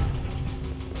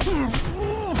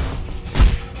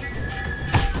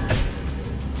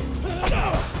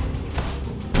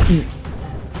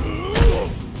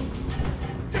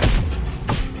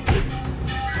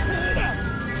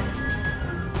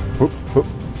 Hoop, hoop.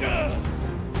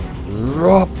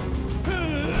 Drop.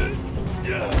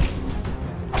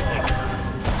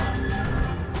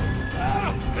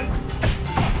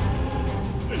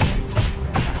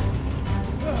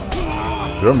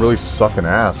 Dude, I'm really sucking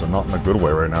ass and not in a good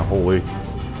way right now. Holy.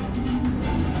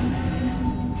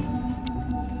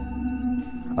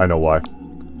 I know why.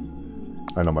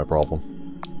 I know my problem.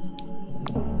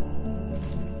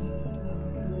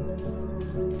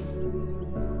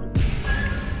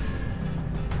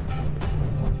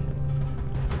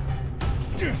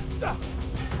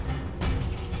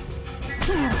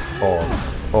 Oh,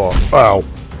 oh, ow.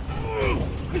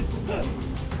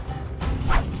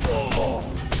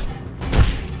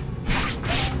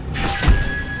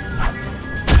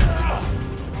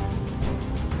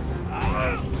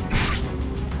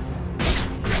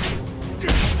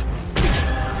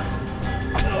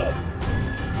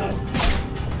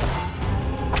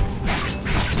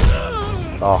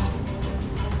 Oh.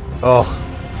 Ugh.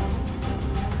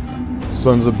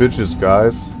 Sons of bitches,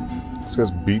 guys. This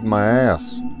guy's beating my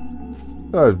ass.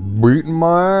 This guy's beating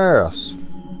my ass.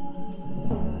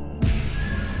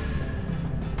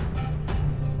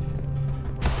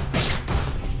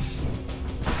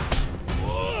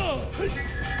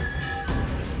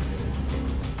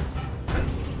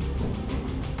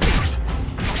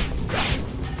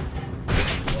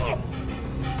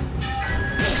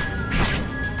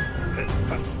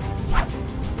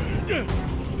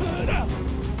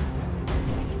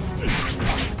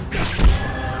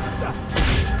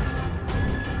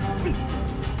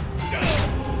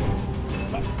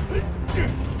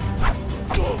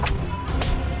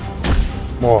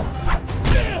 Oh.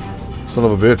 Son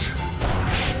of a bitch.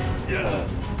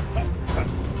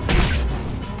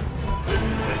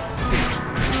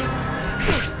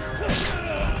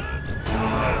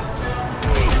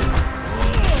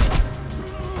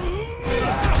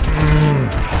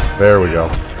 There we go.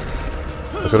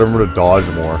 I said I'm gonna dodge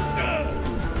more.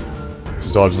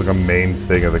 Just dodge is like a main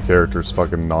thing of the character's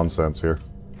fucking nonsense here.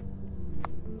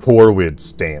 Forward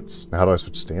stance. Now how do I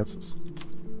switch stances?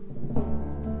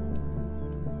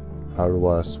 How do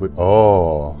I switch?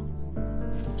 Oh.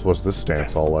 So what's this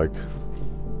stance all like?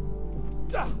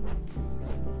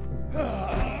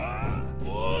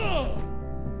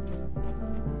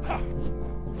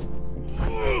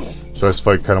 So I just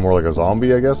fight kind of more like a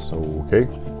zombie, I guess? Okay.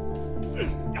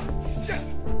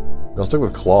 I'll stick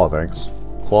with claw, thanks.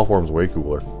 Claw form's way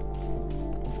cooler.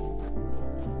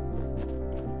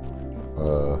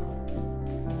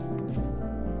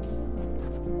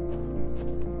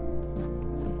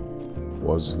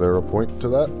 Was there a point to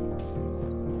that?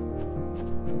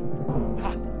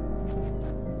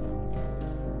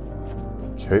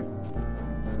 Okay.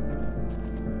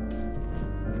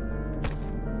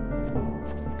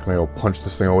 Can I go punch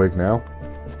this thing awake now?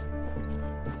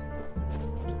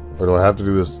 Or do I have to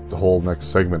do this the whole next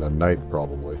segment at night,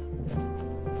 probably?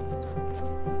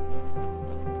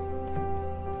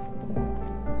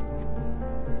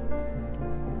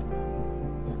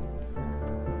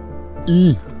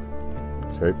 E.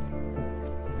 Okay.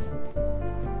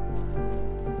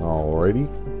 Alrighty.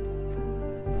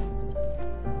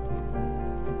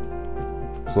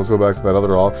 So let's go back to that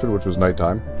other option, which was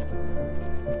nighttime.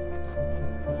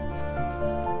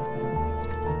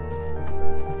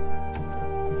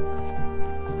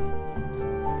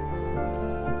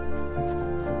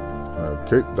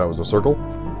 Okay, that was a circle.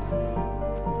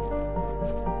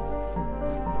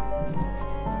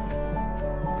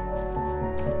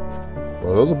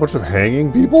 Are those a bunch of hanging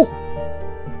people?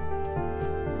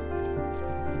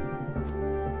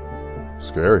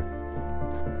 Scary.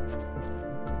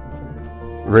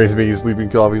 Rain's making sleeping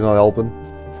coffee's not helping.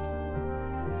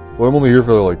 Well, I'm only here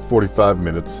for like 45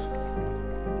 minutes.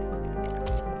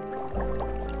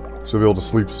 So I'll be able to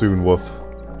sleep soon, woof.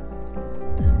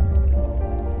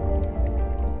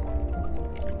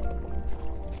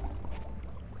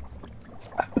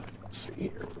 Let's see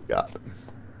here what we got.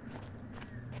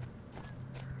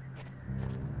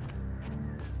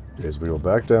 Okay, so we go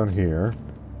back down here.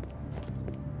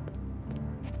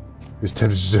 He's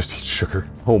tempted to just eat sugar.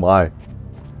 Oh my.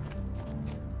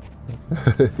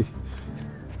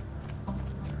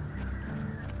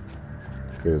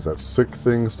 Okay, is that sick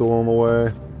thing still on the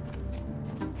way?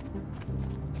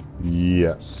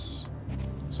 Yes.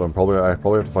 So I probably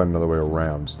have to find another way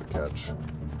around is the catch.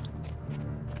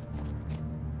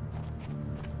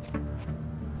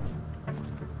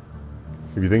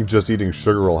 If you think just eating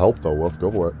sugar will help though, Wolf,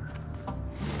 go for it.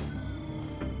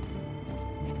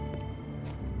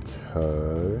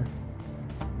 Okay.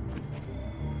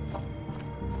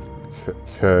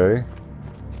 Okay.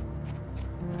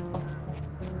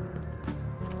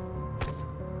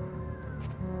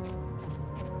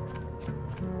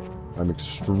 I'm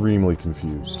extremely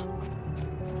confused.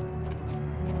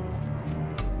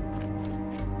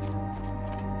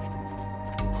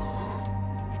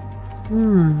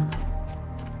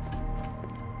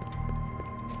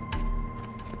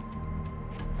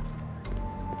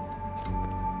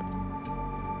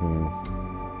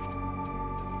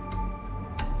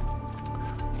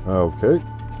 Okay.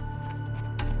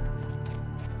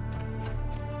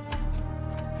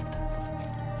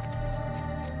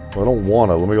 Well, I don't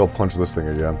wanna. Let me go punch this thing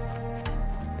again.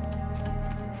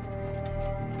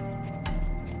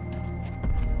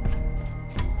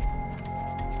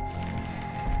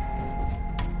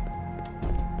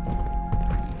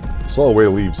 Saw a way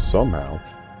to leave somehow.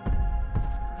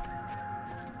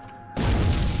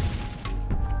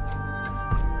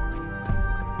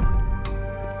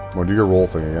 Want to do your roll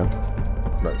thing again?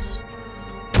 Nice.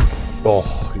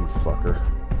 Oh, you fucker.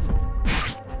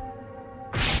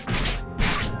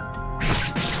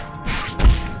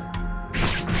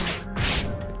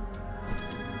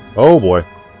 Oh boy.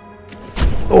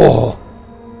 Oh.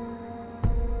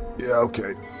 Yeah,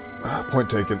 okay. Point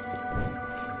taken.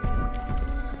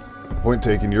 Point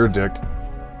taken, you're a dick.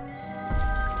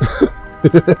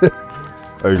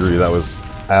 I agree, that was...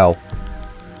 Ow.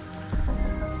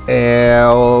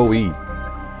 Owie.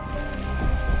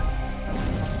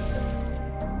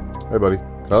 Hey, buddy.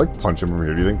 Can I, like, punch him from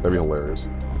here, do you think? That'd be hilarious.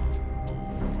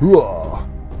 Hooah!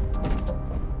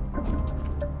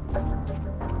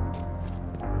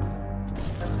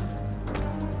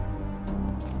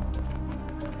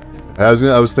 I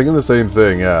was thinking the same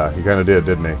thing, yeah. He kind of did,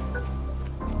 didn't he?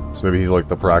 So maybe he's like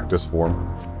the practice form.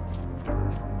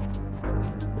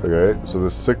 Okay, so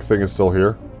this sick thing is still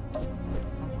here.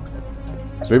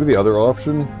 So maybe the other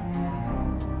option...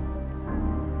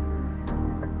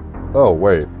 Oh,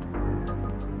 wait.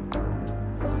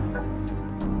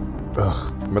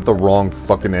 Ugh, I'm at the wrong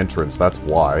fucking entrance, that's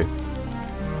why.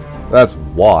 That's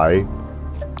why.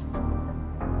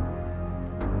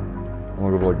 I'm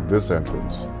gonna go to, like, this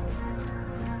entrance.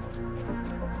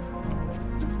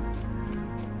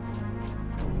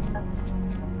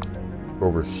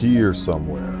 Over here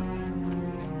somewhere.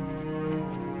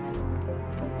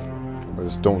 I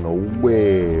just don't know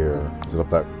where. Is it up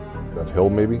that hill,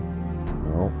 maybe?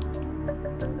 No.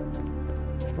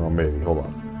 Oh, maybe. Hold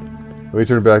on. Let me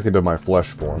turn back into my flesh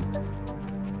form.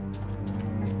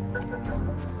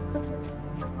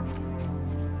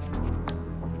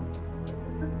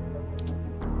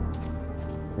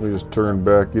 Let me just turn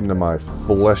back into my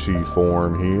fleshy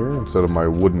form here instead of my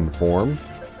wooden form.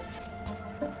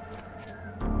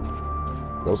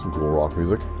 That was some cool rock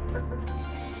music.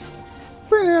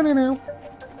 Okay,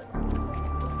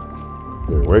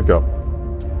 wake up.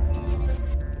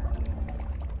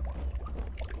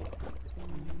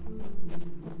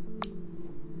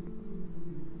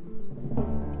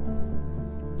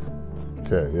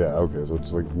 Okay, yeah, okay, so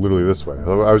it's like literally this way.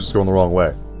 I was just going the wrong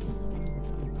way.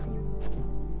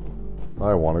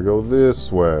 I want to go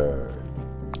this way.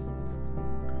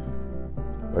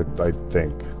 I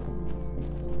think.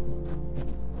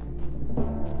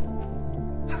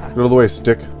 Get out of the way,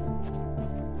 stick. I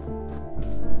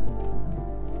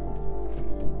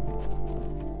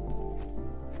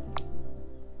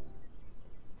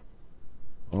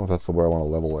don't know if that's the way I want to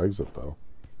level exit, though.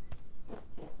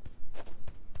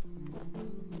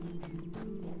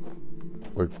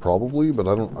 Like, probably, but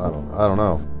I don't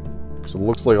know. So it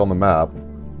looks like on the map,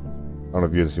 I don't know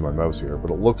if you guys see my mouse here, but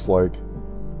it looks like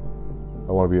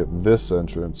I want to be at this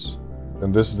entrance,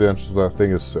 and this is the entrance where that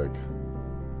thing is sick.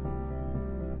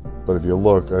 But if you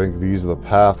look, I think these are the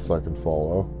paths I can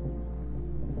follow.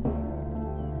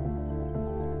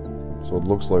 So it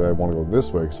looks like I want to go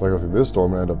this way, because if I go through this door,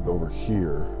 I'm going to end up over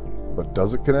here. But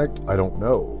does it connect? I don't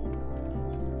know.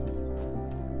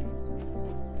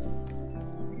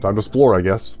 Time to explore, I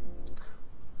guess.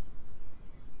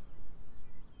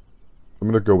 I'm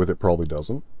going to go with it probably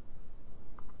doesn't.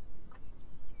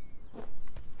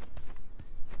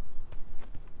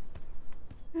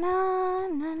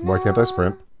 Why can't I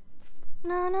sprint?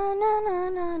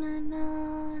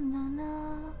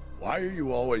 Why are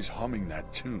you always humming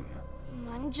that tune?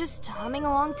 I'm just humming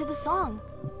along to the song.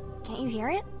 Can't you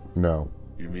hear it? No.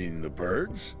 You mean the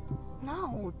birds?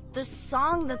 No, the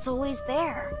song that's always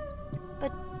there.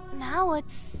 But now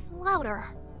it's louder.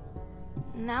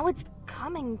 Now it's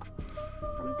coming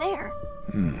from there.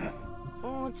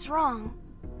 What's wrong?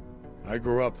 I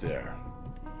grew up there,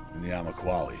 in the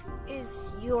Amaquali.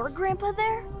 Is your grandpa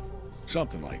there?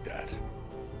 Something like that.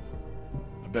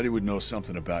 I bet he would know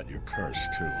something about your curse,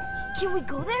 too. Can we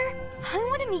go there? I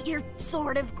want to meet your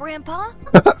sort of grandpa.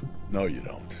 No, you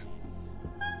don't.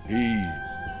 He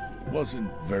wasn't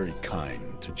very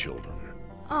kind to children.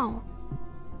 Oh.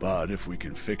 But if we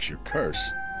can fix your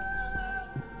curse,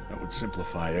 that would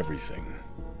simplify everything.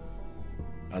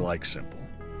 I like simple.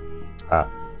 Ah,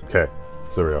 okay.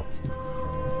 So there we go.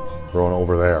 We're going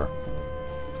over there.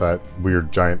 That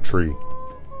weird giant tree.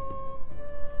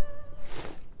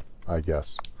 I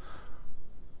guess.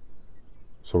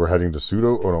 So we're heading to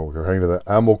Pseudo. Oh no, we're heading to the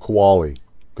Amaquali.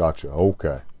 Gotcha.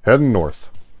 Okay. Heading north.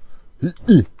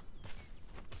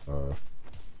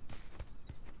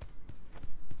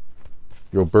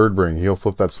 Yo, bird brain. He'll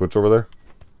flip that switch over there.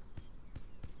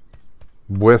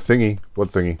 With thingy. What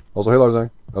thingy? Also, hey Larzang.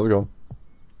 How's it going?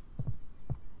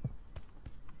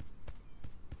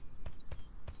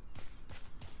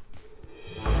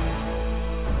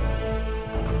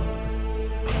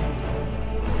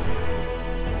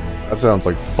 That sounds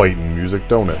like fighting music,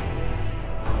 don't it?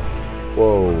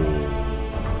 Whoa.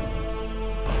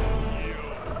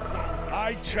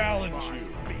 I challenge you.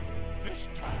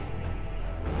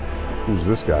 Who's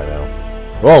this guy now?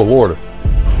 Oh, Lord.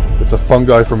 It's a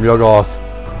fungi from Yuggoth.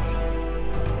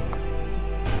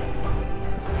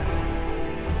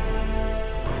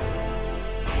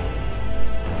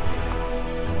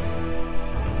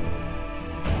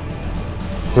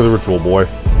 Play the ritual, boy.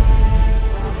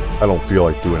 I don't feel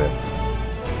like doing it.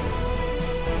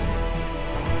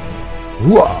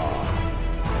 Whoa!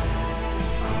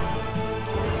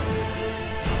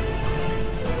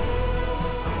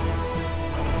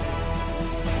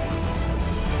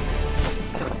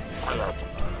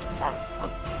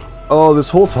 Oh, this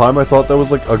whole time I thought that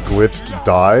was like a glitched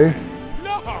die.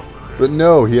 But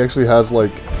no, he actually has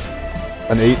like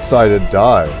an 8-sided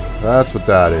die. That's what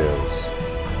that is.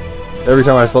 Every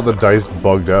time I saw the dice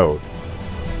bugged out.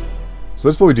 So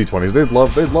there's probably D20s. They'd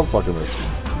love fucking this.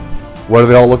 Why do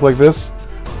they all look like this?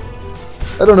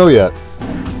 I don't know yet.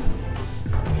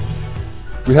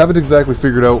 We haven't exactly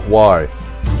figured out why.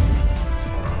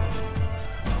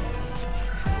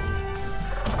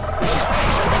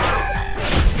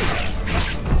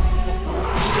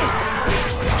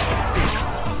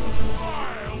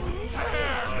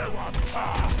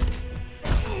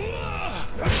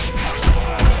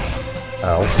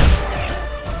 Ow.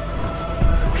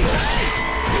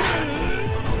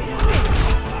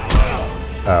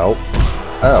 Ow.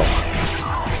 Ow.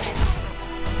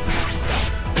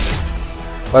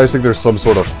 I just think there's some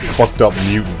sort of fucked up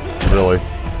mutant, really.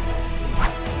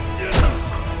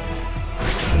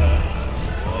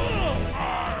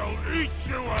 I'll eat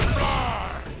you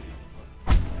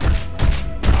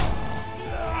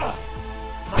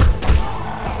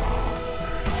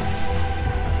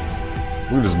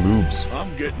Look at his moves.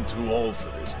 I'm getting too old for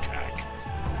this cack.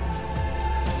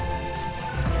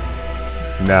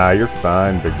 Nah, you're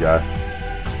fine, big guy.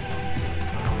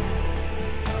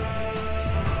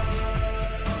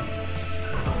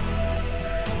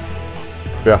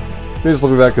 Yeah, they just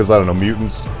look at that because, I don't know,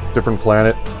 mutants, different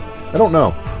planet. I don't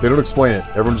know. They don't explain it.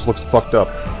 Everyone just looks fucked up.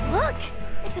 Look!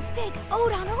 It's a big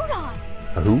Odon Odon!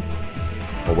 A who?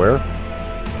 A where?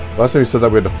 Last time you said that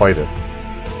we had to fight it.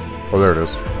 Oh, there it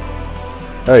is.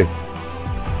 Hey.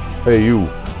 Hey, you.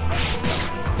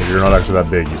 Well, you're not actually that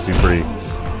big. You seem pretty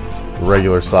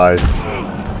regular sized.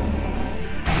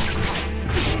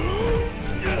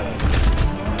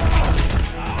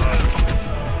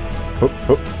 Hoop,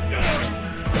 hoop.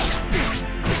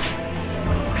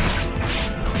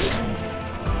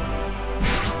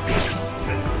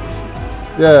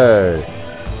 Yay!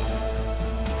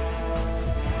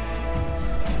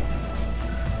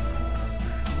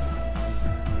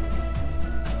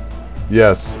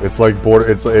 Yes, it's like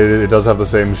it does have the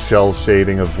same shell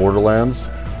shading of Borderlands,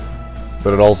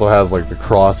 but it also has like the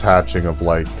cross hatching of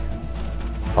like,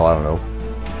 oh, I don't know,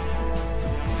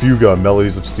 Fuga,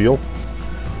 Melodies of Steel.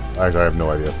 Actually, I have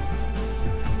no idea.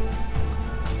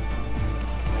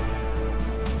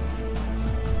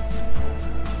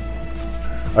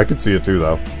 I could see it too,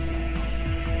 though.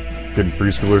 Getting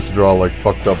preschoolers to draw, like,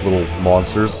 fucked up little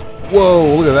monsters.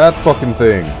 Whoa, look at that fucking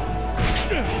thing!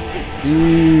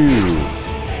 Ew!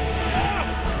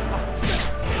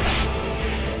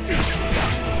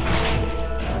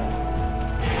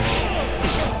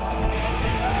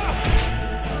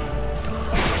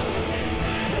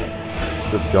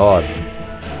 Good God.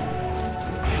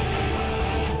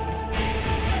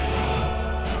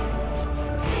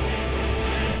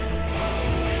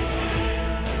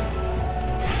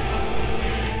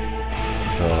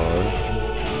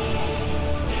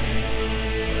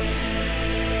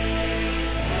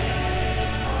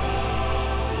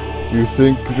 You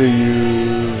think they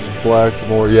use black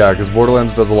more? Yeah, because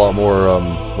Borderlands does a lot more,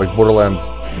 like, Borderlands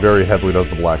very heavily does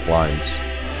the black lines.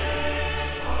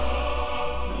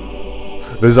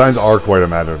 The designs are quite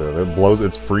imaginative. It blows,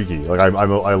 it's freaky. Like,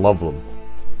 I love them.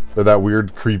 They're that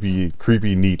weird,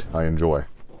 creepy neat I enjoy.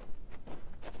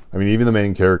 I mean, even the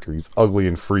main character, he's ugly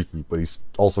and freaky, but he's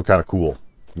also kind of cool.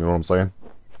 You know what I'm saying?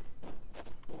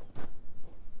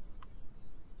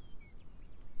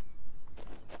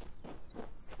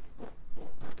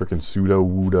 Freaking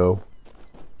pseudo-wudo.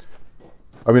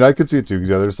 I mean, I could see it too, because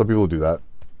yeah, there's some people who do that.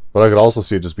 But I could also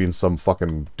see it just being some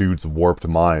fucking dude's warped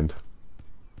mind.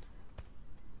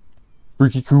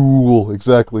 Freaky cool,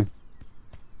 exactly.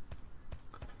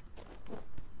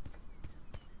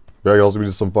 Yeah, it could also be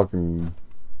just some fucking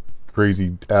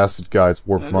crazy acid guy's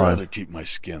warped I'd mind. rather keep my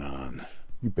skin on.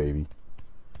 You baby.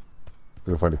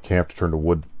 We're gonna find a camp to turn to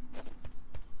wood.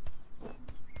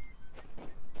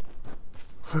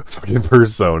 Fucking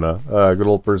Persona. Good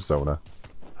old Persona.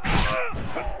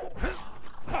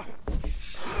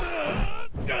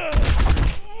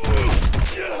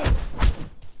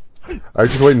 I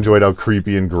actually quite enjoyed how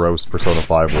creepy and gross Persona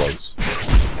 5 was.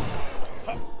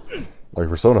 Like,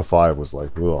 Persona 5 was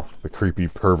like, ugh, the creepy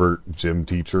pervert gym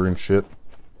teacher and shit.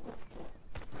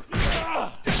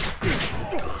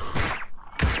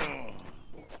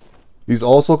 These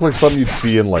also look like something you'd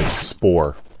see in, like,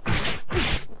 Spore.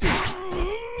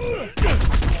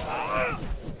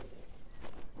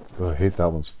 Ugh, I hate that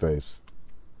one's face.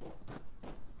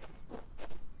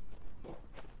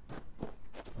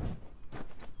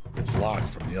 It's locked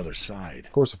from the other side.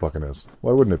 Of course it fucking is.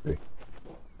 Why wouldn't it be?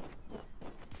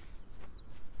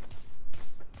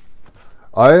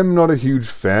 I am not a huge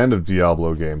fan of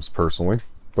Diablo games, personally.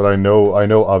 But I know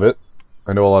of it.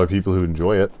 I know a lot of people who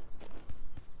enjoy it.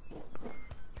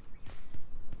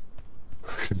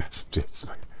 Massive tits.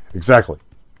 Exactly.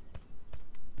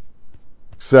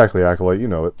 Exactly, Acolyte, you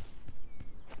know it.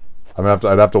 I'd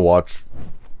have to watch.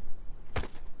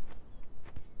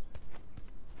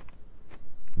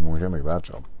 Well, we can't make that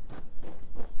jump.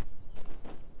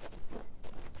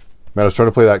 Man, I was trying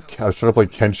to play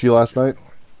Kenshi last night.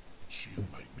 She'll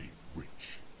make me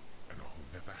rich, and I'll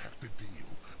never have to deal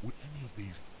with any of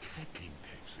these cacking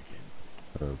texts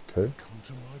again. Okay. Come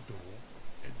to my door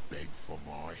and beg for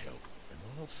my help, and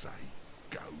I'll say,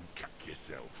 go cack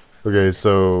yourself. Okay,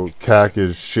 so cack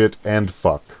is shit and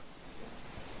fuck.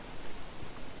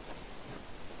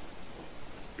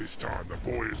 This time the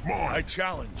boy is mine. I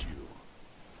challenge you.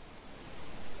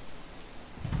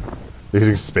 You're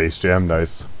using Space Jam,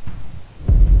 nice.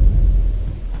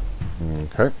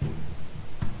 Okay.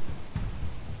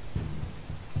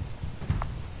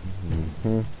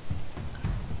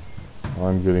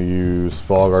 I'm gonna use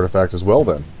Fog Artifact as well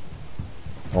then.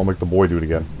 I'll make the boy do it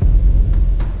again.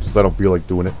 Just I don't feel like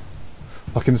doing it.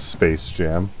 Fucking Space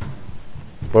Jam.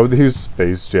 Why would they use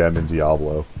Space Jam in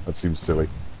Diablo? That seems silly.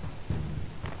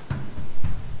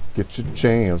 Get your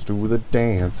chance, do the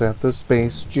dance at the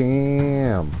Space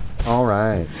Jam. All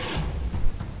right.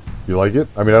 You like it?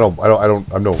 I mean, I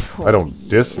don't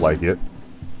dislike it.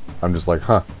 I'm just like,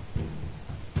 huh.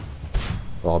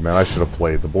 Oh man, I should have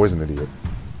played. The boy's an idiot.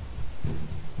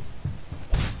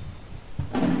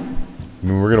 I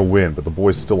mean, we're gonna win, but the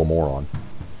boy's still a moron.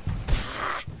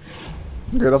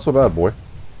 Okay, not so bad, boy.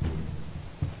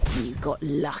 You got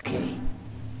lucky.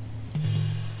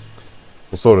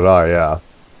 Well, so did I, yeah.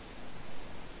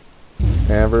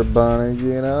 Everybody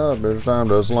get up, it's time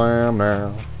to slam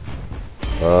now.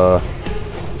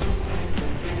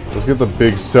 Let's get the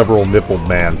big several nipple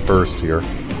man first here.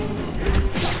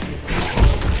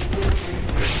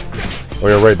 Oh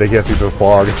yeah, right, they can't see through the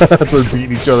fog. So they're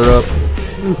beating each other up.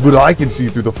 But I can see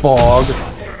through the fog.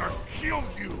 Kill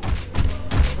you.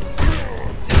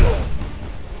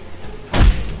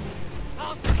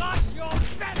 I'll slice your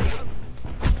belly.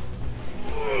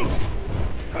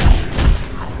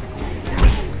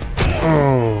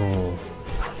 Oh.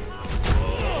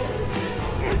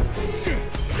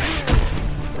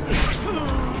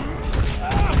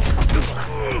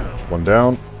 One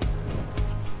down.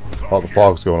 Oh, the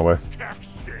fog's going away.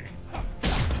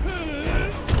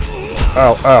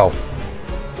 Ow, ow.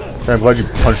 Okay, I'm glad you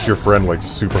punched your friend like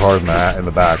super hard in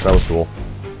the back. That was cool.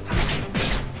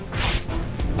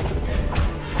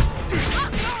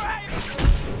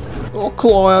 I'll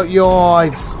claw out your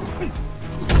eyes.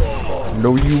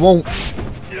 No, you won't.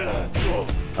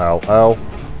 Ow, ow.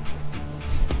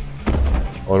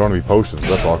 Oh, I don't have any potions.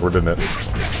 That's awkward, isn't it?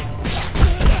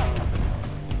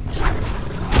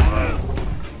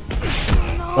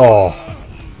 Oh.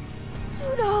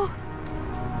 Pseudo.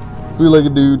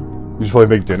 Three-legged dude. You should probably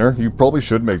make dinner. You probably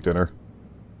should make dinner.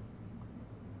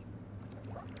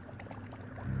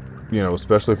 You know,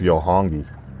 especially if you're hungry.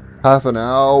 Half an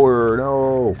hour,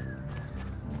 no.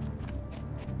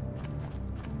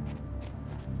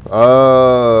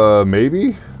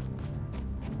 Maybe?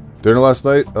 Dinner last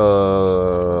night,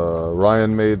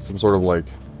 Ryan made some sort of, like,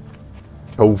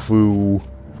 tofu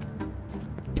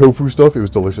stuff. It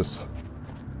was delicious.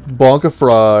 Bonka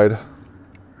fried.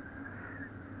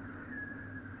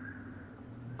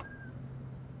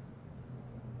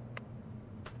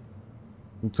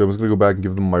 So I'm just gonna go back and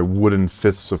give them my wooden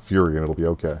fists of fury and it'll be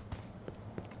okay.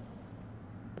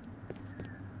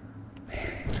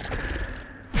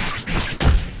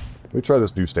 Let me try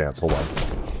this new stance, hold on.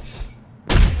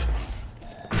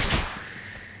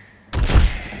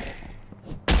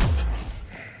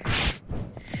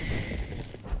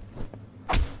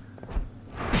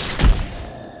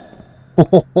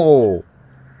 Oh,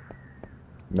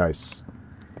 nice.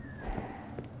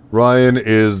 Ryan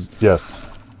is, yes,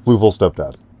 blue full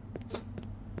stepdad.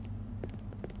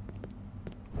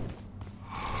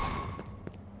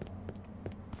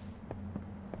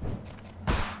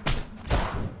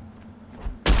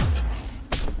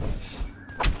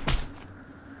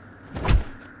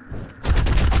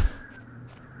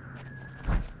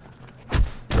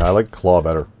 I like claw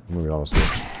better, I'm gonna be honest with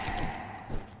you.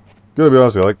 Gonna be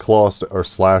honest with you, I like claw or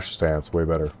slash stance way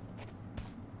better.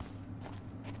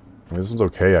 I mean, this one's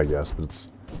okay, I guess, but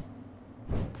it's...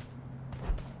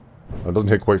 It doesn't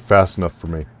hit quite fast enough for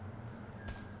me.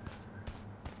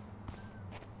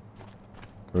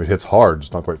 I mean, it hits hard,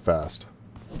 just not quite fast.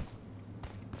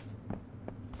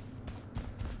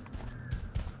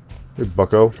 Hey,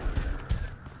 bucko.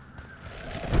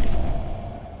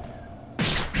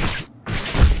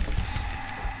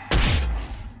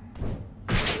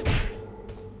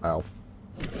 Ow.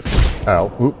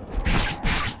 Ow. Oop.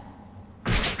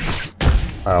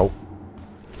 Ow.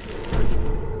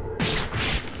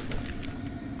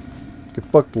 Get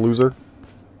fucked, loser.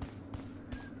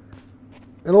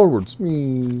 And onwards.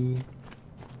 Me.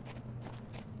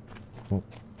 Oh.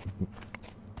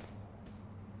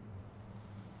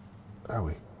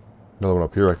 Owie. Another one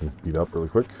up here I can beat up really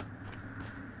quick.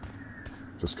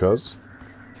 Just cuz.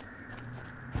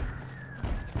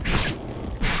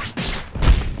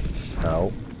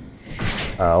 Ow.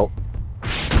 Ow.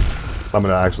 I'm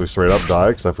gonna actually straight up die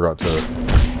because I forgot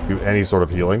to do any sort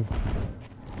of healing.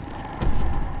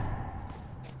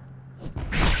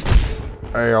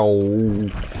 Ow.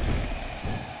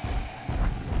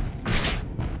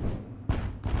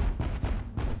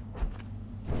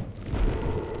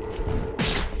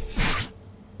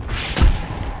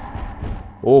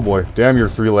 Oh boy. Damn your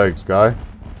 3 legs, guy.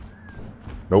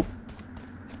 Nope.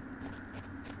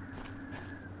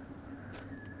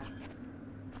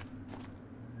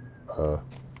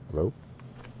 Hello?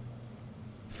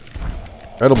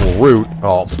 Edible root?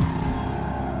 Oh.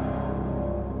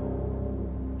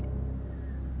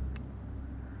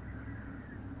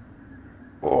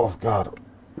 Oh, God.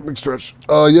 Big stretch.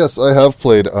 Yes, I have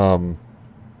played, Elder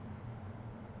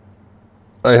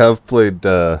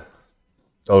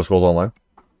Scrolls Online.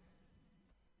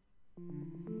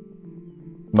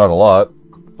 Not a lot,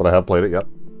 but I have played it, yep.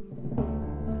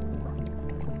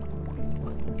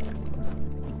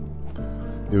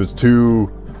 It was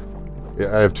too...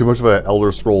 I have too much of an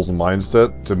Elder Scrolls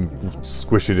mindset to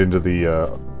squish it into the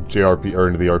JRP or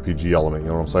into the RPG element. You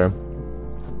know what I'm saying?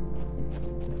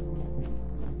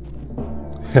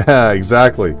 Yeah,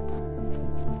 exactly.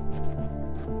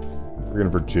 We're in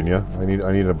Virginia. I need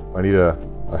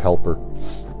a helper.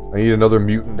 I need another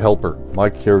mutant helper. My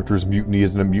character's mutiny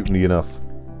isn't a mutiny enough.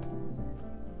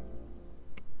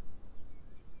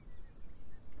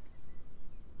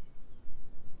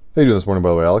 How you doing this morning,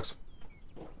 by the way, Alex?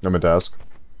 I meant to ask.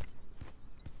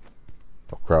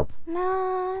 Oh, crap.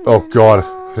 Oh, God.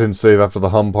 I didn't save after the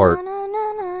hum part.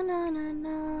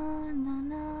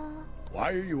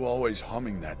 Why are you always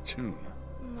humming that tune?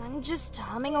 I'm just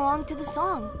humming along to the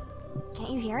song.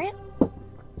 Can't you hear it?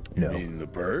 You mean the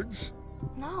birds?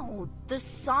 No, the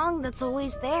song that's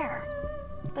always there.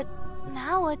 But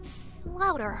now it's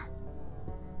louder.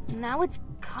 Now it's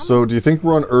coming. So, do you think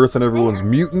we're on Earth and everyone's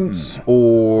mutants,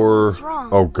 or... What's wrong?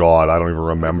 Oh, God, I don't even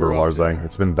remember, Larzang.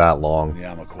 It's been that long. The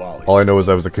Amaquali. All I know is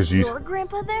I was a Khajiit. Your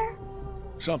grandpa there?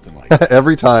 Something like that.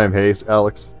 Every time, hey,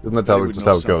 Alex. Isn't that They how, would just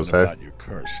know how it goes, something hey? about your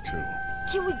curse, too.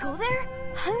 Can we go there?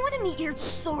 I want to meet your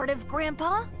sort of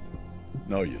grandpa.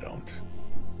 No, you don't.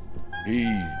 He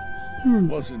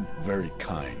wasn't very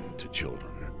kind to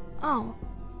children. Oh.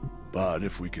 But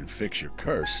if we can fix your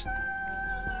curse,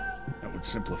 that would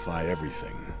simplify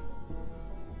everything.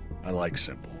 I like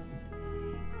simple.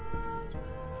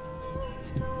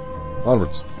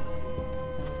 Onwards.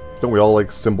 Don't we all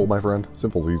like simple, my friend?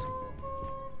 Simple's easy.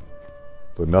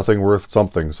 But nothing worth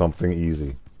something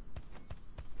easy.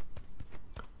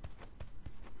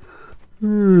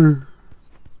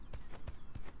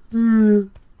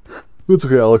 It's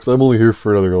okay, Alex. I'm only here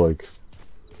for another, like...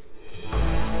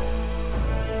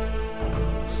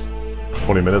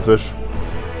 20 minutes-ish.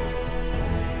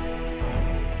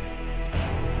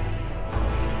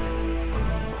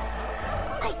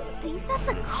 I think that's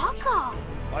a caca.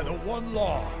 By the one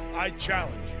law, I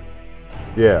challenge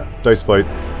you. Yeah, dice fight.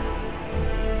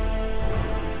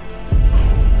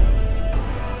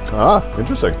 Ah,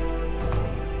 interesting.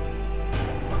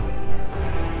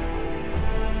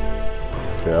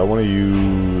 Okay, I want to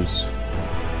use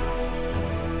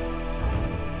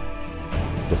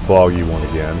the foggy one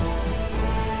again.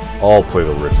 I'll play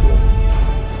the ritual.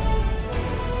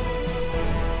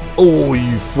 Oh,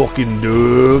 you fucking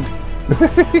dog!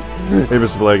 Hey,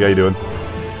 Mr. Blake, how you doing?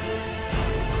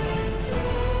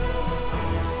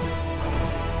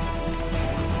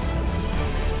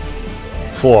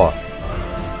 Fuck.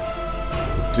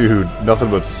 Dude,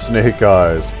 nothing but snake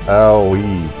eyes.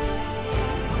 Owie.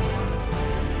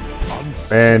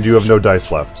 And you have no dice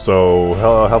left, so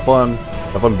have fun.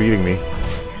 Have fun beating me.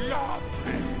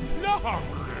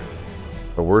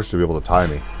 The worst, you'll be able to tie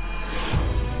me.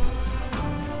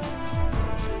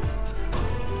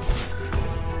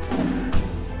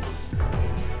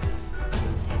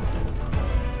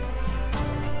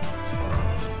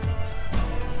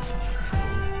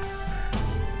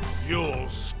 You'll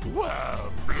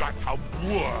squirm like a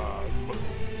worm.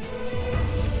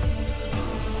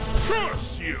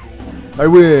 Curse you! I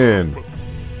win!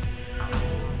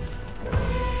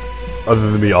 Other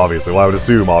than me, obviously. Well, I would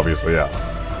assume, obviously, yeah.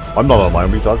 I'm not online,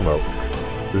 what are you talking about?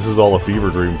 This is all a fever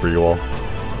dream for you all.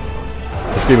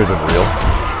 This game isn't real.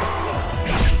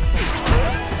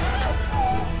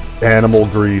 Animal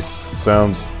grease.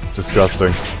 Sounds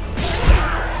disgusting.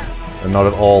 And not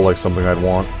at all like something I'd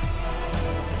want.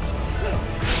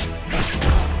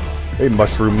 Hey,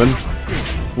 mushroom man.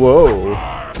 Whoa.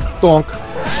 Donk.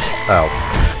 Ow.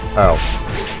 Ow.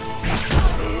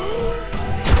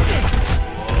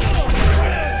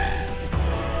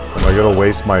 Am I gonna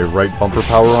waste my right bumper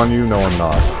power on you? No, I'm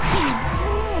not.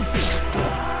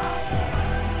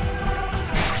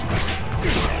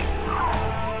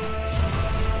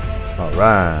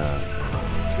 Alright.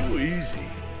 Too easy.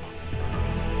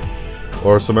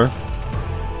 Orsimer.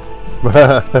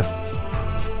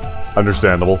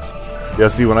 Understandable. Yeah,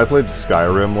 see, when I played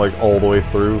Skyrim, like, all the way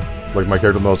through, like, my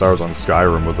character the most hours on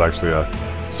Skyrim was actually a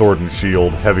sword and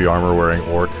shield, heavy armor wearing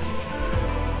orc.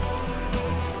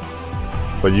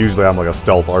 But usually I'm like a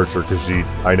stealth archer, Khajiit.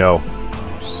 I know.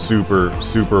 Super,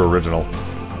 super original.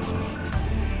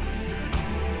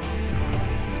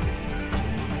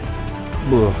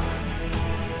 Ugh.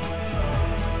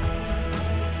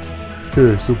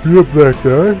 Okay, so beat up that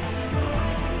guy.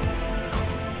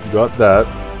 Got that.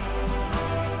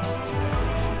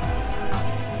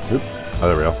 Oop. Oh,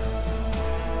 there we go.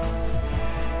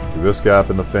 Do this gap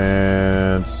in the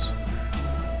fence.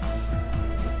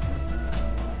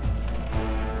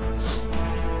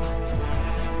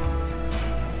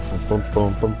 Bum,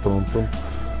 bum, bum, bum, bum.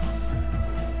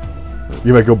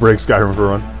 You might go break Skyrim for a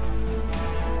run.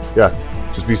 Yeah,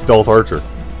 just be stealth archer,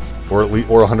 or at least,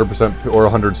 or 100% or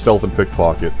 100 stealth and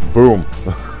pickpocket. Boom,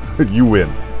 you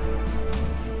win.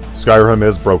 Skyrim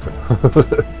is broken.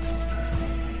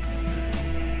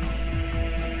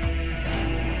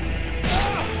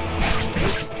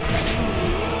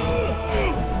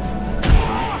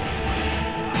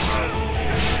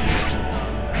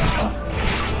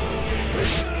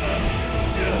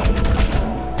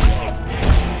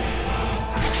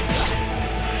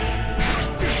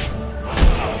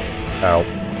 Ow.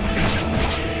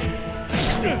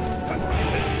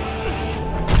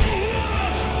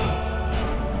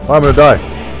 Oh, I'm gonna die.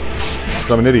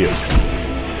 Because I'm an idiot.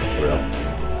 There we go.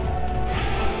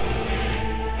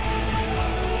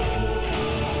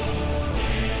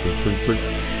 Treat.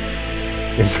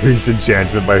 Increase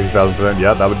enchantment by 1000%.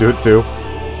 Yeah, that would do it too.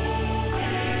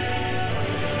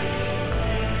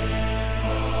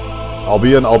 I'll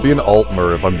be an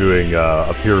Altmer if I'm doing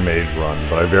a pure mage run,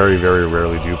 but I very, very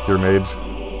rarely do pure mage,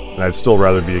 and I'd still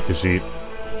rather be a Khajiit.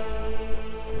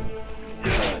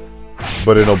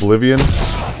 But in Oblivion,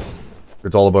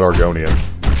 it's all about Argonian.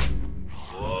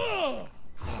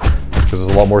 Because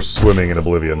there's a lot more swimming in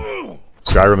Oblivion.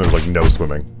 Skyrim, there's like no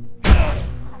swimming.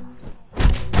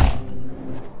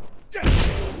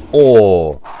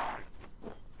 Oh,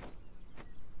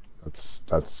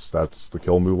 that's the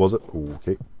kill move, was it?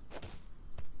 Okay.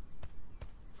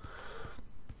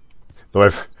 Though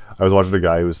I was watching a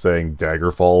guy who was saying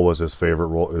Daggerfall was his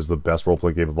favorite is the best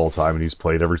roleplay game of all time, and he's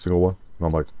played every single one. And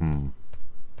I'm like,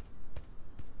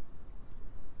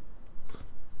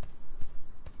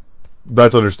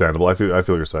 That's understandable. I feel what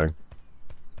you're saying.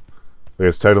 I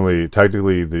guess technically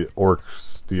the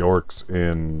orcs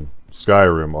in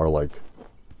Skyrim are like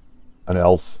an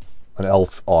elf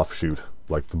offshoot,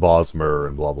 like the Bosmer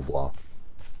and blah blah blah.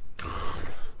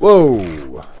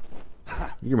 Whoa!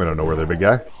 You may not know where they're, big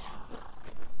guy.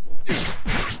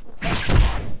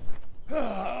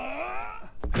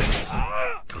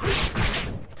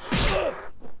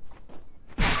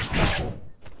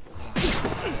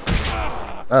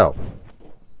 Ow.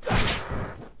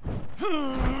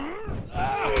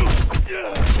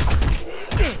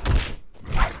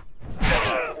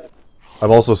 I've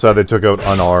also said they took out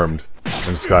unarmed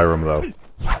in Skyrim, though.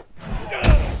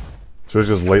 So it's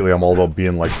just lately I'm all about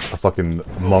being like a fucking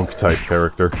monk-type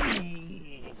character.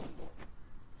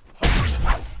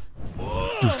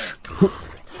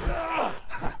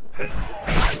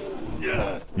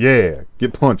 Yeah,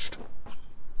 get punched.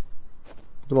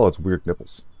 Look at all its weird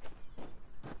nipples.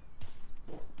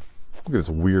 Look at its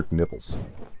weird nipples.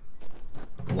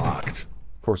 Locked.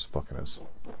 Of course it fucking is.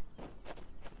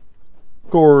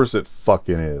 Of course it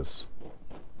fucking is.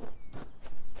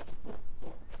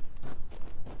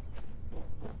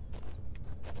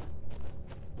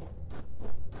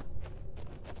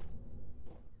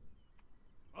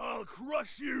 I'll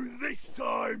crush you this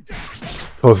time.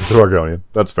 Closest to Argonian.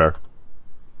 That's fair.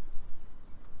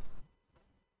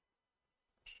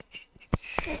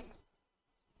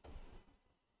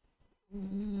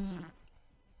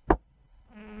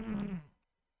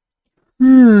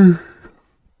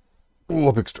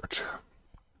 Oh, big stretch.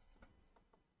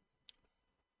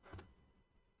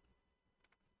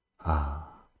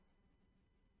 Ah.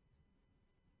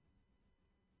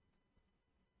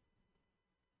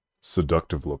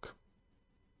 Seductive look.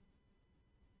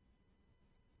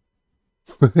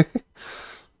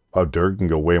 Wow, Dirk can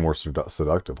go way more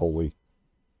seductive. Holy.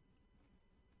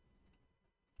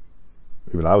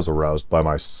 Even I was aroused by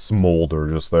my smolder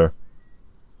just there.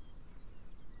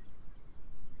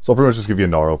 So I'll pretty much just give you a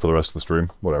Naro for the rest of the stream.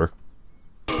 Whatever.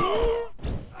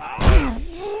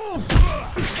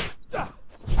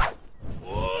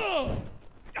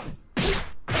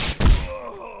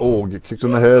 Oh, get kicked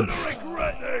in the head.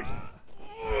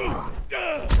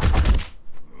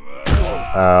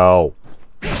 Ow.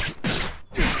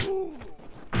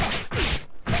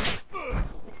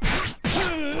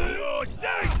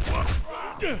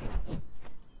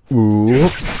 Ooh.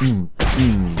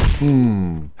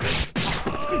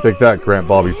 Take that, Grant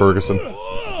Bobby Ferguson.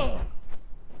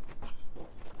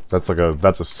 That's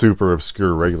a super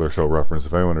obscure regular show reference.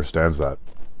 If anyone understands that,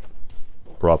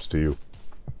 props to you.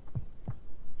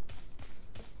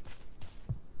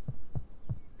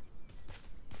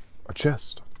 A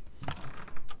chest.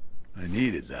 I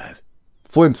needed that.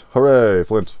 Flint! Hooray!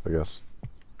 Flint, I guess.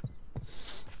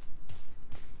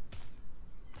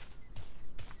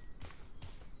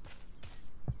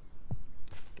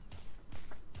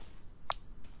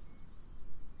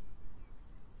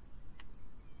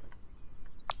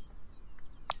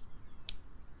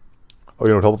 Oh, you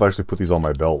know, it'd help if I actually put these on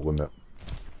my belt, wouldn't it?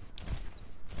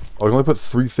 Oh, I can only put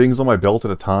 3 things on my belt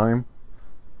at a time?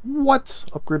 What?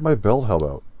 Upgrade my belt, how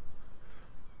about?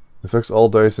 Affects all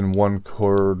dice in one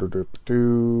chord. Here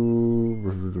we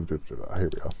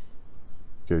go.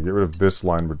 Okay, get rid of this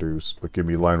line reduce, but give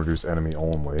me line reduce enemy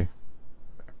only.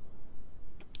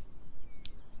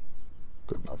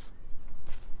 Good enough.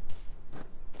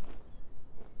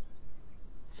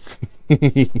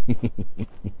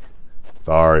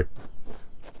 Sorry.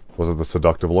 Was it the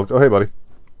seductive look? Oh, hey, buddy.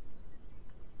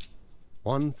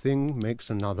 One thing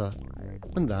makes another,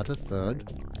 and that a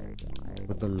third.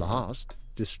 But the last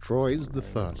destroys the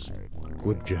first.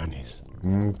 Good journeys.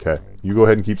 Okay. You go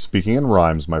ahead and keep speaking in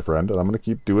rhymes, my friend, and I'm going to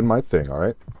keep doing my thing,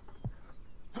 alright?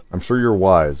 I'm sure you're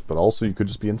wise, but also you could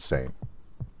just be insane.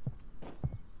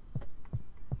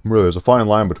 Really, there's a fine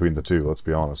line between the two, let's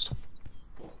be honest.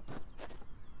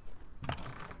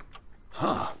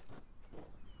 Huh.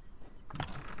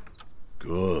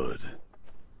 Good.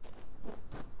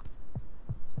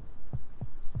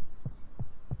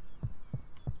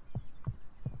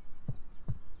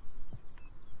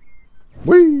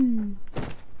 Whee!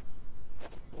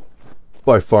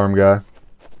 Bye, farm guy.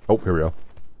 Oh, here we go.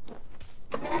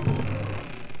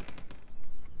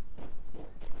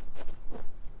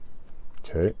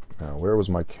 Okay, now where was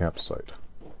my campsite?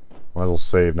 Might as well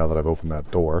save now that I've opened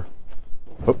that door.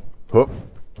 Hup, hup,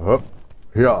 hup,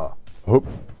 hiya, hup,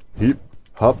 heap,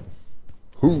 hup,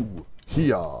 hoo,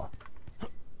 hiya.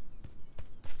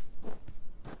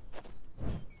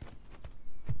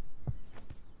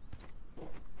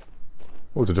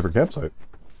 Oh, it's a different campsite.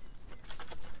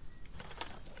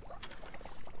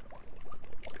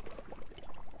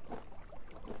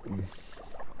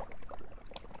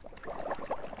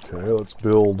 Okay, let's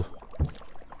build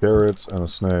carrots and a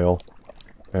snail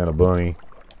and a bunny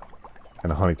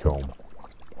and a honeycomb.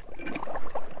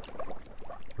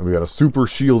 And we got a super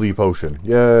shieldy potion.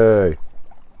 Yay!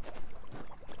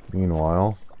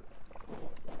 Meanwhile,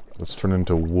 let's turn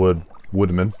into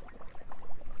woodman.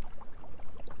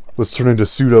 Let's turn into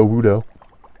pseudo-wudo.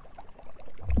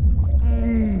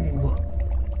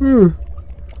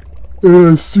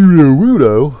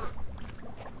 Pseudo-wudo?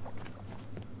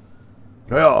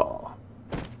 Yeah!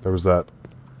 There was that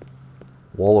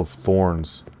wall of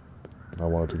thorns I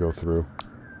wanted to go through.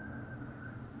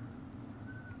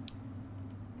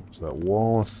 There's that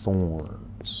wall of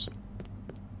thorns.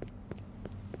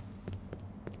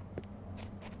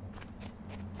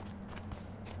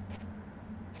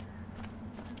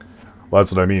 Well,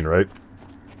 that's what I mean, right?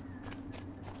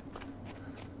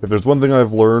 If there's one thing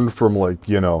I've learned from, like,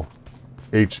 you know,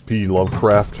 H.P.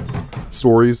 Lovecraft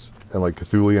stories, and, like,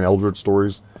 Cthulhu Eldritch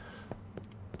stories,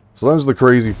 sometimes the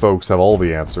crazy folks have all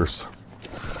the answers.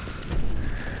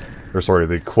 Or, sorry,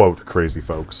 they quote crazy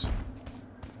folks.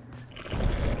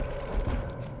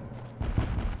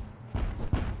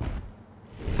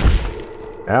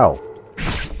 Ow.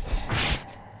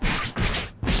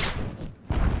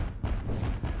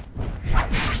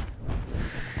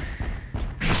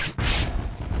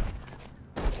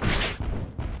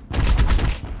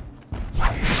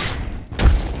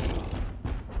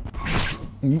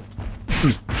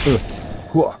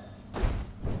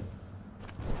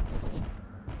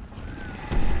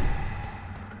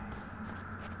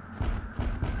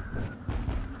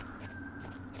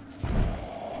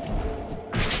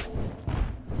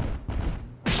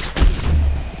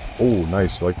 Oh,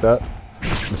 nice. You like that?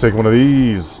 I'm take one of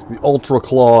these. The Ultra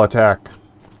Claw attack.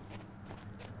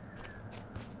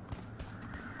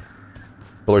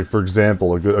 But, like, for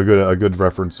example, a good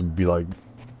reference would be like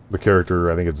the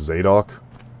character, I think it's Zadok,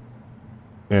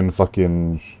 in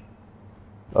fucking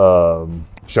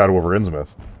Shadow over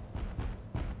Innsmouth.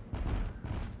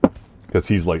 Because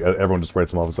he's like, everyone just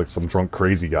writes him off as like some drunk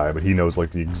crazy guy, but he knows like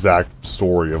the exact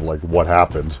story of like what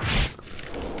happened.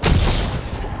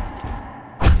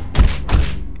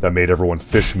 That made everyone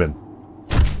fishmen.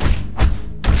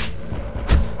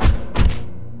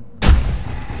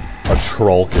 A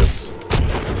Trollkus.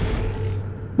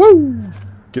 Woo!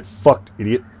 Get fucked,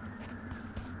 idiot.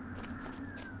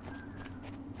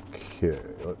 Okay,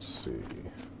 let's see.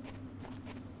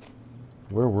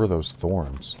 Where were those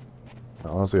thorns? I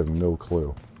honestly have no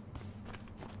clue.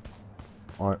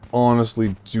 I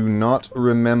honestly do not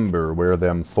remember where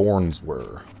them thorns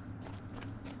were.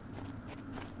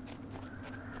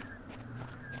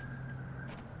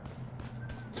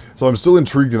 So I'm still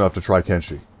intrigued enough to try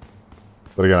Kenshi.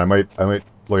 But again, I might,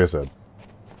 like I said,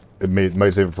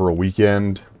 might save it for a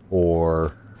weekend,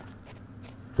 or...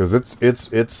 Because it's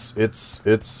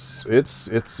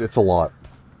a lot.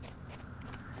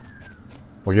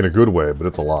 Like, in a good way, but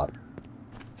it's a lot.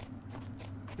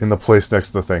 In the place next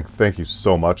to the thing. Thank you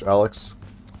so much, Alex.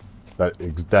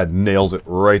 That nails it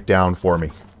right down for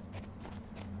me.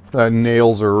 That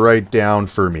nails her right down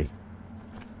for me.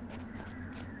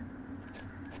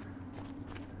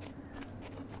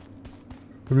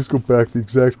 Let me just go back the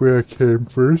exact way I came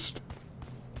first.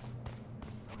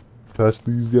 Past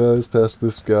these guys, past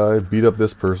this guy, beat up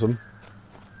this person.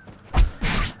 I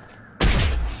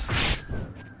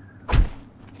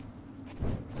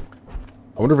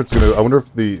wonder if it's gonna. I wonder if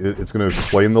it's gonna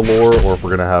explain the lore, or if we're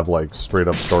gonna have like straight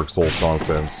up Dark Souls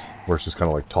nonsense, where it's just kind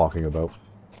of like talking about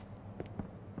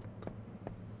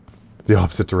the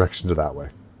opposite direction to that way.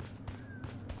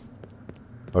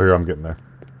 Oh, here I'm getting there.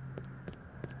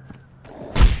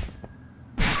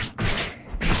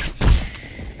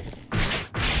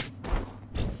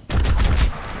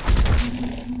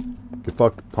 Get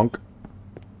fucked, punk.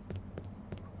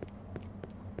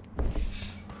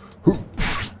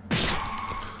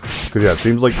 Because, yeah, it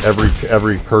seems like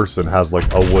every person has,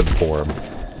 like, a wood form.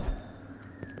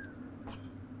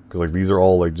 Because, like, these are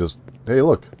all, like, just... Hey,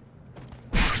 look.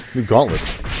 New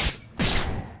gauntlets.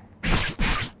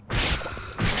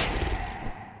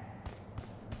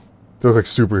 They look like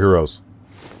superheroes.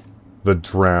 The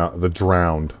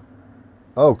drowned.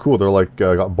 Oh, cool. They're, like,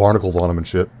 got barnacles on them and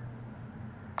shit.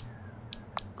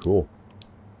 Cool.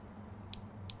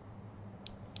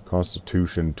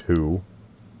 Constitution 2.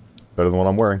 Better than what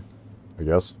I'm wearing, I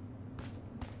guess.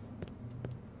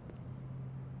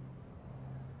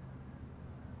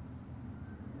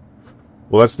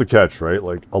 Well, that's the catch, right?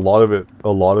 Like, a lot of it,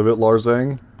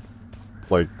 Larzang,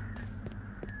 like,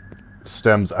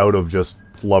 stems out of just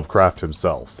Lovecraft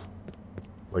himself.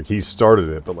 Like, he started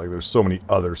it, but, like, there's so many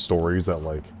other stories that,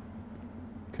 like,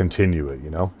 continue it, you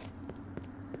know?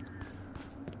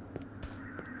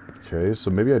 Okay,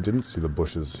 so maybe I didn't see the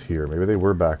bushes here. Maybe they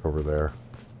were back over there.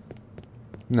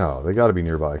 No, they gotta be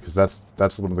nearby, because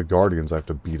that's one of the guardians I have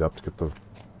to beat up to get the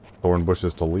thorn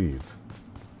bushes to leave.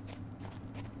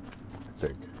 I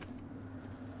think.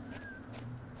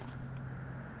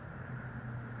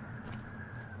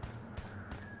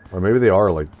 Or maybe they are,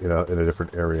 like, in a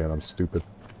different area and I'm stupid.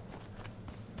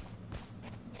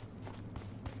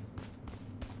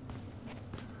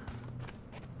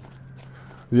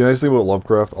 The nice thing about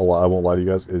Lovecraft, I won't lie to you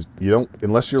guys, is you don't,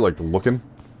 unless you're, like, looking,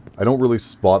 I don't really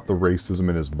spot the racism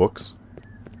in his books,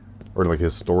 or like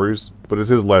his stories, but it's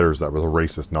his letters that were the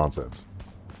racist nonsense.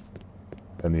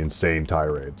 And the insane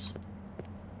tirades.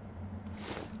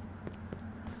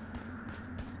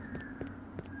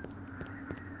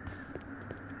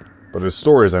 But his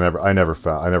stories, I never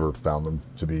found them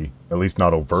to be, at least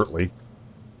not overtly,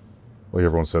 like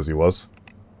everyone says he was.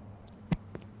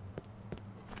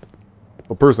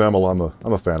 But personally,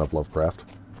 I'm a fan of Lovecraft.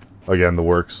 Again, the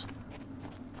works.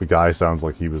 The guy sounds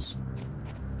like he was...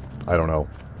 I don't know.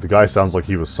 The guy sounds like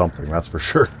he was something, that's for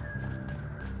sure.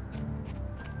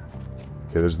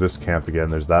 Okay, there's this camp again.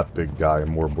 There's that big guy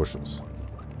and more bushes.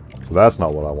 So that's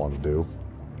not what I want to do.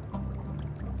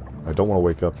 I don't want to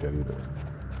wake up yet either.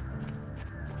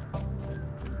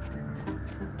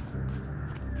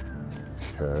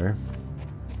 Okay.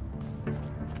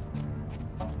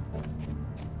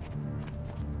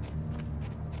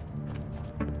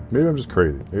 Maybe I'm just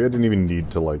crazy. Maybe I didn't even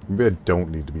need to, like... Maybe I don't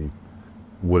need to be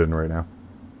wooden right now.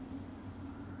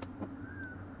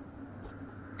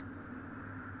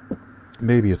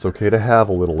 Maybe it's okay to have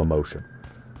a little emotion.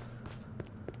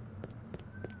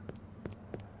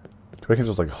 I can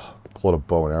just, like, pull out a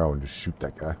bow and arrow and just shoot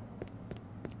that guy.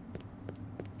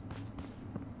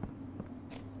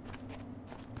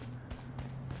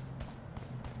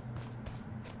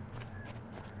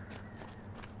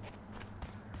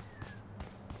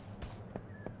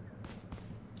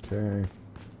 Okay.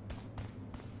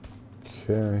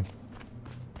 Okay.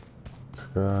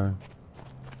 Okay.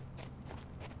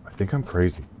 I think I'm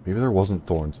crazy. Maybe there wasn't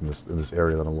thorns in this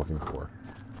area that I'm looking for.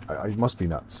 I must be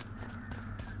nuts.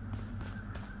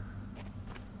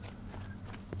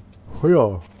 Oh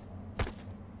yeah.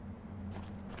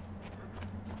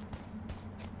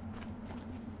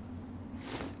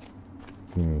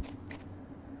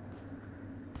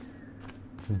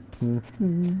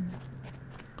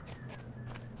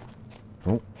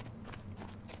 Oh.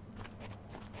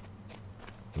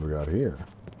 What do we got here?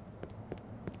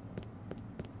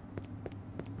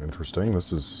 Interesting.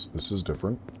 This is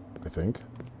different, I think.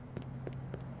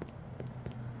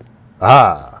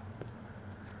 Ah!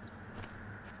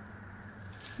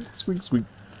 Squeak, squeak.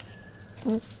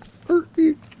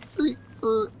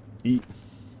 Eat.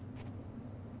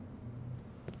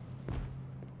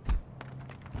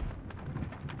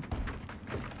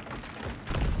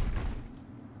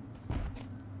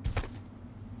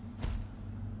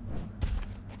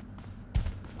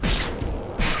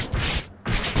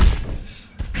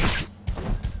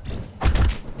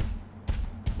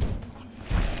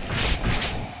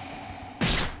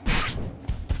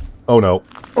 Oh no.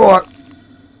 Oh!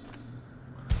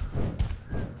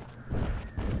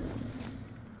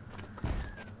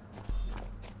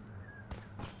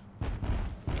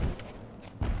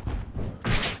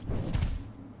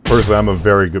 Personally, I'm a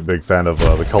very big fan of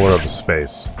the color of the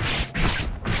space.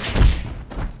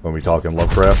 When we talk in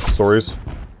Lovecraft stories.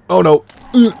 Oh no!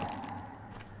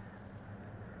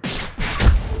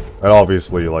 And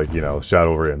obviously, like, you know,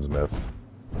 Shadow over Innsmouth.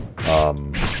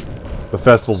 The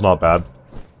festival's not bad.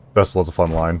 Festival's a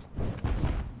fun line.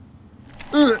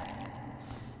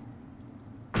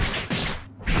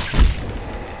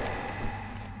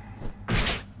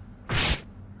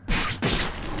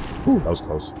 Ooh, that was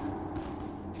close.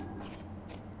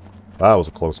 That was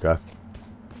a close guy.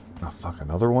 Oh, fuck,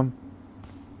 another one?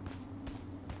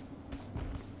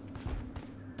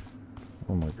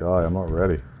 Oh my god, I'm not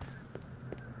ready.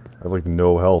 I have, like,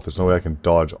 no health. There's no way I can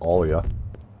dodge all of ya.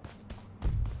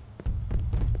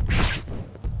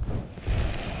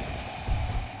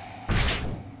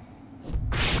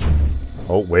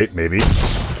 Oh, wait, maybe.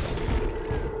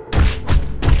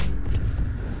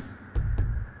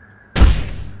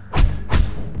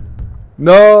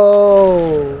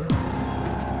 No!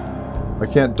 I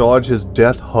can't dodge his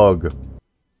death hug.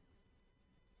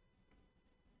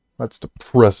 That's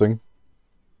depressing.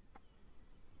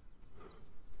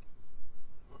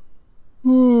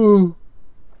 Well,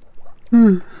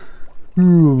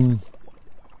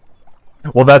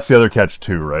 that's the other catch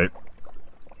too, right?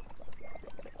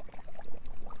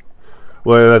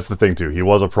 Well, that's the thing too. He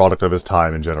was a product of his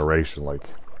time and generation. Like,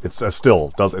 it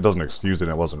doesn't excuse it.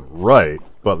 It wasn't right,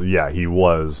 but yeah, he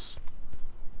was.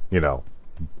 You know,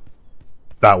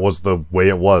 that was the way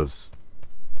it was.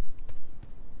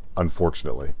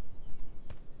 Unfortunately.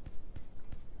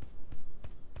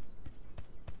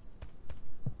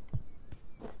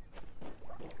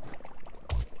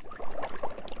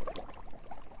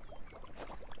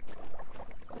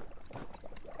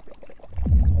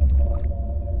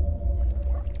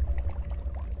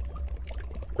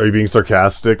 Are you being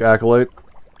sarcastic, Acolyte?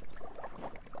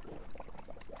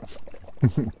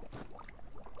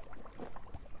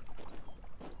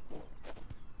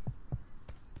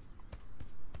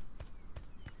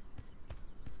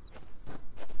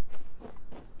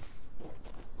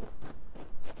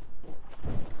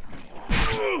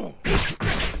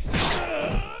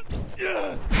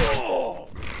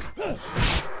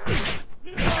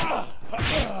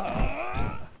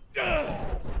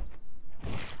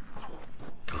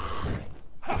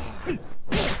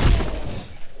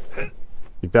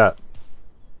 Like that.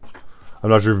 I'm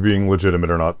not sure if you're being legitimate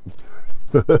or not.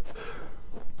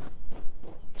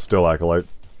 Still, Acolyte.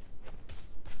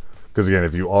 Because again,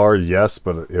 if you are, yes,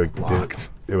 but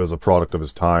it was a product of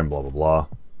his time, blah, blah, blah.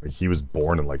 Like, he was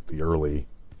born in, like, the early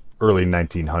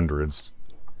 1900s.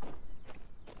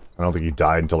 I don't think he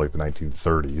died until, like, the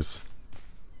 1930s.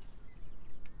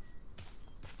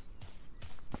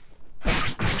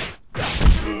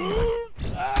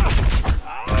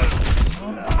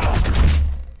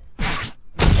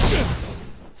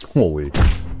 Holy.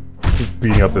 Just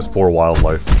beating up this poor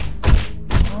wildlife.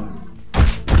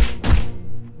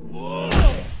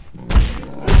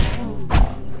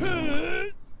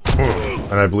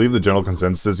 And I believe the general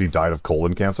consensus is he died of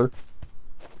colon cancer.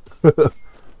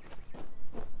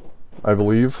 I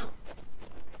believe.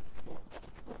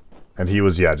 And he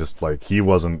was, yeah, just like, he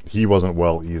wasn't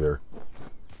well either.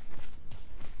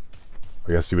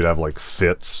 I guess he would have, like,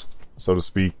 fits, so to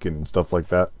speak, and stuff like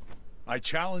that. I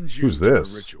challenge you Who's to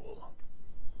this? a ritual.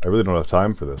 I really don't have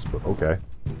time for this, but okay.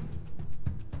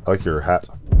 I like your hat.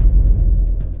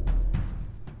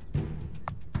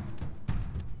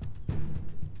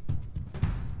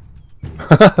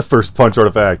 First punch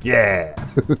artifact, yeah!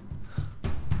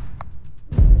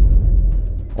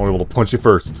 Only able to punch you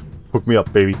first. Hook me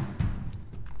up, baby.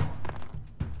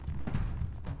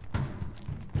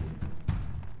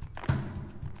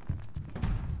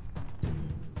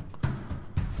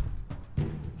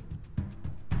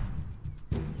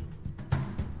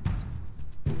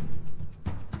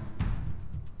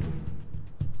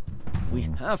 We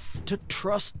have to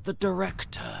trust the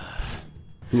director.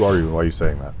 Who are you? Why are you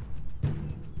saying that?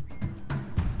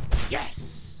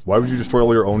 Yes. Why would you destroy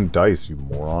all your own dice, you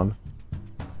moron?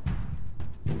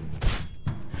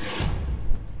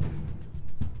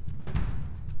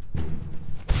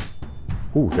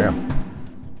 Ooh, damn.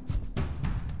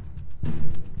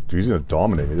 Dude, he's gonna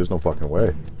dominate me. There's no fucking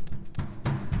way.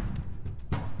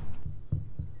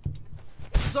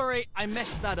 Sorry, I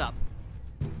messed that up.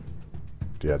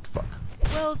 Yeah, fuck.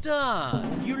 Well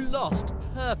done. You lost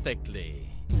perfectly.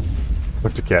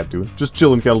 What's the cat doing? Just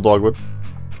chilling, Kettle Dogwood.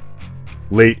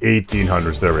 Late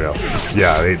 1800s, there we go.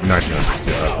 Yeah, late 1900s,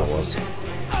 yeah, that's what it was.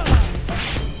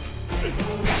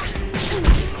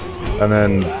 And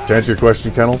then, to answer your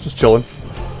question, Kennel, just chilling. For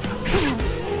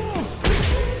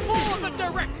the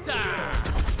director!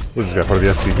 What is this guy, part of the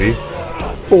SCP?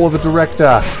 For the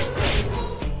director!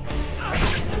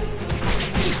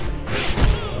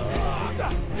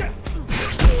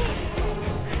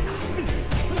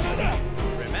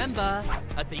 Remember,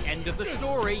 at the end of the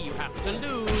story, you have to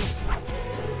lose.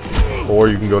 Or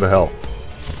you can go to hell.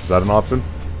 Is that an option?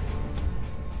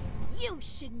 You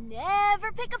should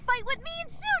never pick a fight with me and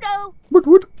Pseudo!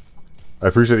 What? I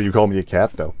appreciate that you call me a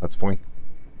cat, though. That's funny.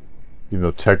 Even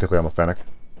though technically I'm a fennec.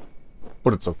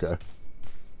 But it's okay.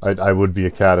 I would be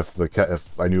a cat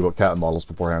if I knew about cat models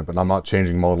beforehand, but I'm not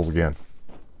changing models again.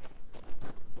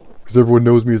 Because everyone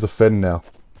knows me as a fen now.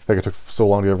 Heck, it took so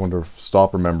long to get everyone to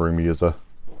stop remembering me as a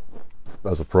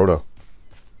proto.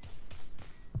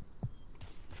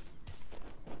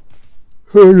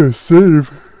 I gotta save.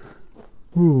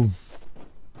 Ooh.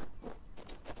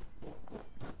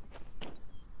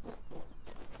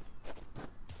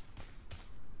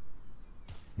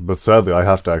 But sadly, I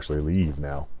have to actually leave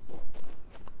now.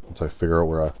 Once I figure out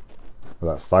where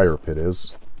that fire pit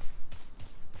is.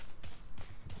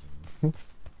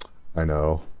 I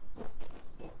know.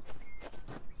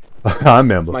 I'm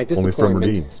Emblem, My only from disappointment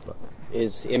Redeems. But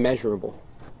is immeasurable.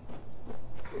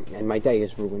 And my day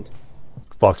is ruined.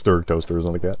 Fox Durg Toaster is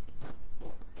on the cat.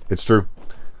 It's true.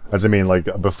 As I mean,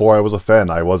 like, before I was a Fen,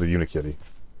 I was a Unikitty.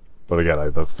 But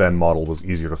again, the Fen model was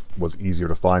easier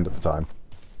to find at the time.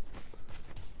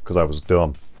 Because I was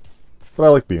dumb. But I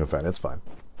like being a Fen, it's fine.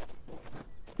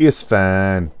 It's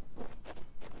fine.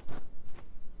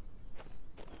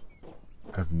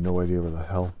 I have no idea where the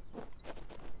hell.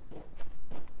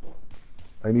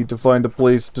 I need to find a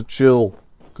place to chill.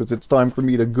 Because it's time for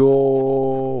me to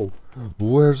go.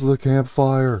 Where's the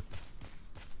campfire?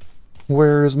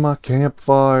 Where is my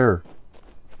campfire?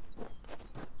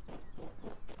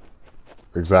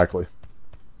 Exactly.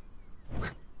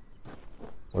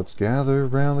 Let's gather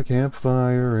round the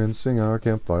campfire and sing our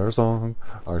campfire song.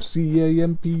 Our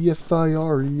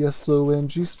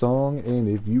CAMPFIRESONG song. And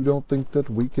if you don't think that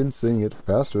we can sing it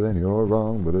faster, then you're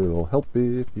wrong. But it'll help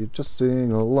if you just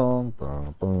sing along.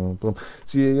 Bum, bum, bum.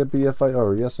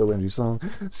 CAMPFIRESONG song.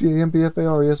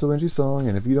 CAMPFIRESONG song.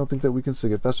 And if you don't think that we can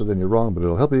sing it faster, then you're wrong. But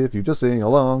it'll help if you just sing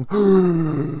along.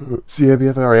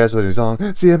 CAMPFIRESONG song.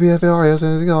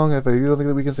 CAMPFIRESONG song. If you don't think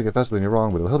that we can sing it faster, then you're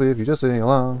wrong. But it'll help if you just sing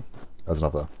along. That's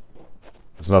enough though.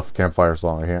 It's enough campfire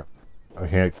song. I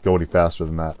can't go any faster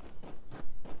than that.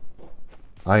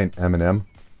 I ain't Eminem.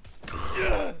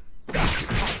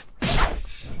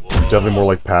 Definitely more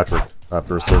like Patrick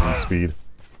after a certain speed.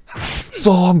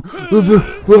 Song!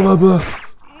 Blah, blah.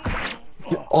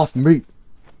 Get off me!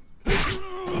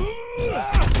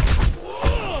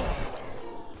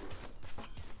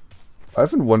 I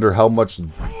often wonder how much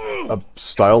a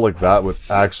style like that would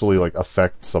actually like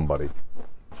affect somebody.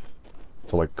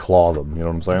 To like claw them, you know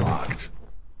what I'm saying? Locked.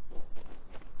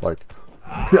 Like,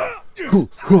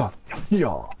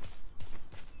 yeah.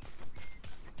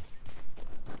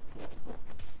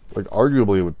 Like,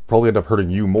 arguably, it would probably end up hurting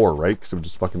you more, right? Because it would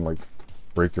just fucking, like,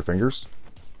 break your fingers.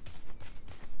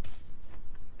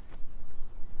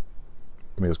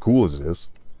 I mean, as cool as it is.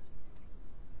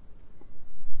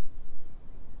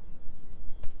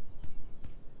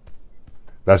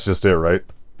 That's just it, right?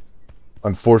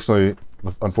 Unfortunately,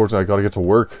 I gotta get to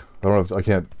work. I don't have to,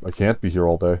 I can't be here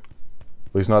all day.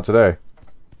 At least not today.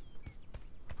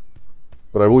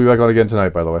 But I will be back on again tonight,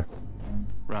 by the way.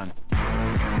 Run.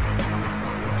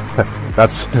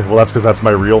 Well, that's because that's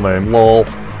my real name. LOL.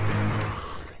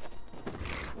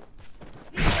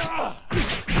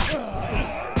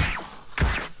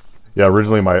 Yeah,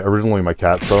 originally my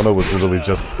cat Sona was literally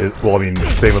just well, I mean,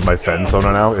 same with my Fen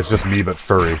Sona now. It's just me but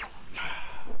furry.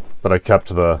 But I kept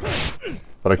the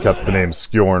name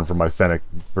Skjorn for my Fennec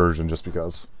version just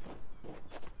because.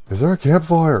 Is there a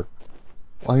campfire?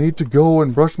 I need to go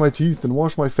and brush my teeth and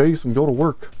wash my face and go to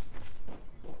work.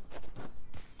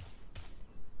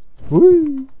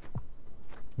 Whee!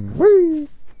 Whee!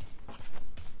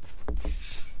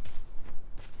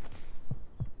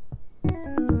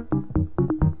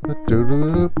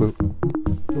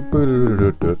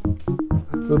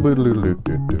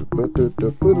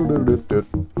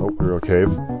 Oh, we're a cave.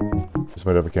 This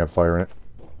might have a campfire in it.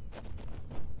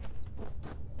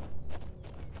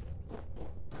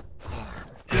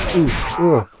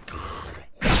 Ugh.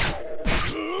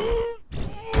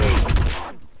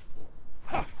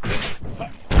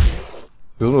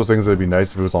 This is one of those things that'd be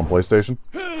nice if it was on PlayStation.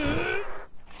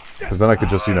 Because then I could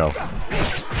just, you know,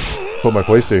 put my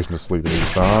PlayStation to sleep and be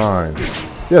fine.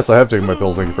 Yes, I have taken my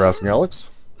pills. Thank you for asking,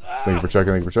 Alex. Thank you for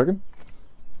checking. Thank you for checking.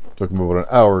 Took them about an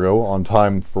hour ago, on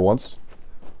time for once.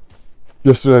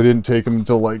 Yesterday I didn't take them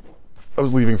until, like, I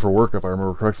was leaving for work, if I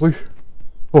remember correctly.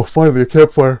 Oh, finally, a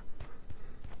campfire.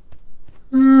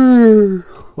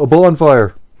 A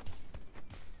bonfire.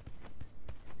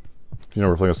 You know,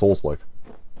 we're playing a Souls-like.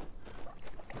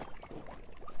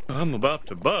 I'm about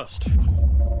to bust.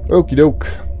 Okie doke.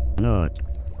 Not.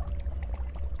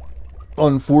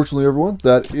 Unfortunately, everyone,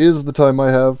 that is the time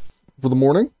I have for the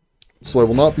morning. So I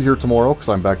will not be here tomorrow, because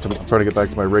I'm trying to get back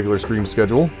to my regular stream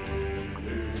schedule.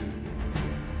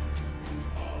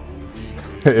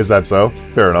 Is that so?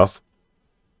 Fair enough.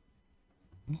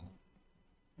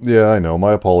 Yeah, I know.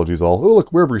 My apologies all. Oh, look,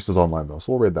 Werebeast online, though,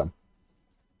 so we'll raid them.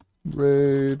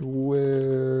 Raid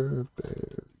Werebeast.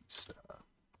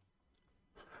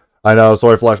 I know,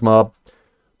 sorry, Flash Mob.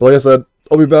 But like I said,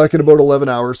 I'll be back in about 11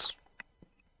 hours.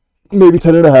 Maybe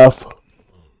 10 and a half.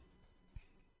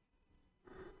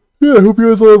 Yeah, I hope you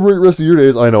guys all have a great rest of your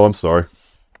days. I know, I'm sorry.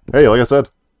 Hey, like I said,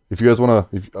 if you guys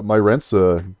want to... my rent's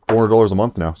 $400 a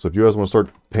month now, so if you guys want to start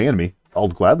paying me, I'll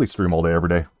gladly stream all day, every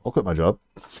day. I'll quit my job.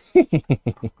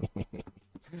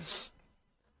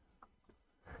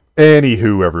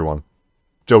 Anywho, everyone.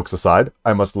 Jokes aside,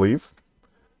 I must leave.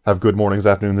 Have good mornings,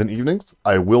 afternoons, and evenings.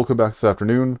 I will come back this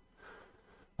afternoon.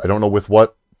 I don't know with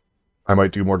what. I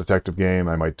might do more detective game.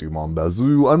 I might do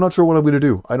Mombazoo. I'm not sure what I'm going to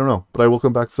do. I don't know. But I will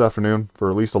come back this afternoon for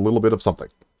at least a little bit of something.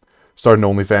 Start an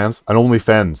OnlyFans. An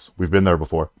OnlyFans. We've been there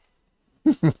before.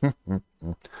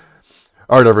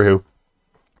 Alright, everyone.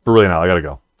 For really now, I gotta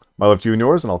go. My love to you and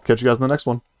yours, and I'll catch you guys in the next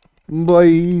one.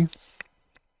 Bye.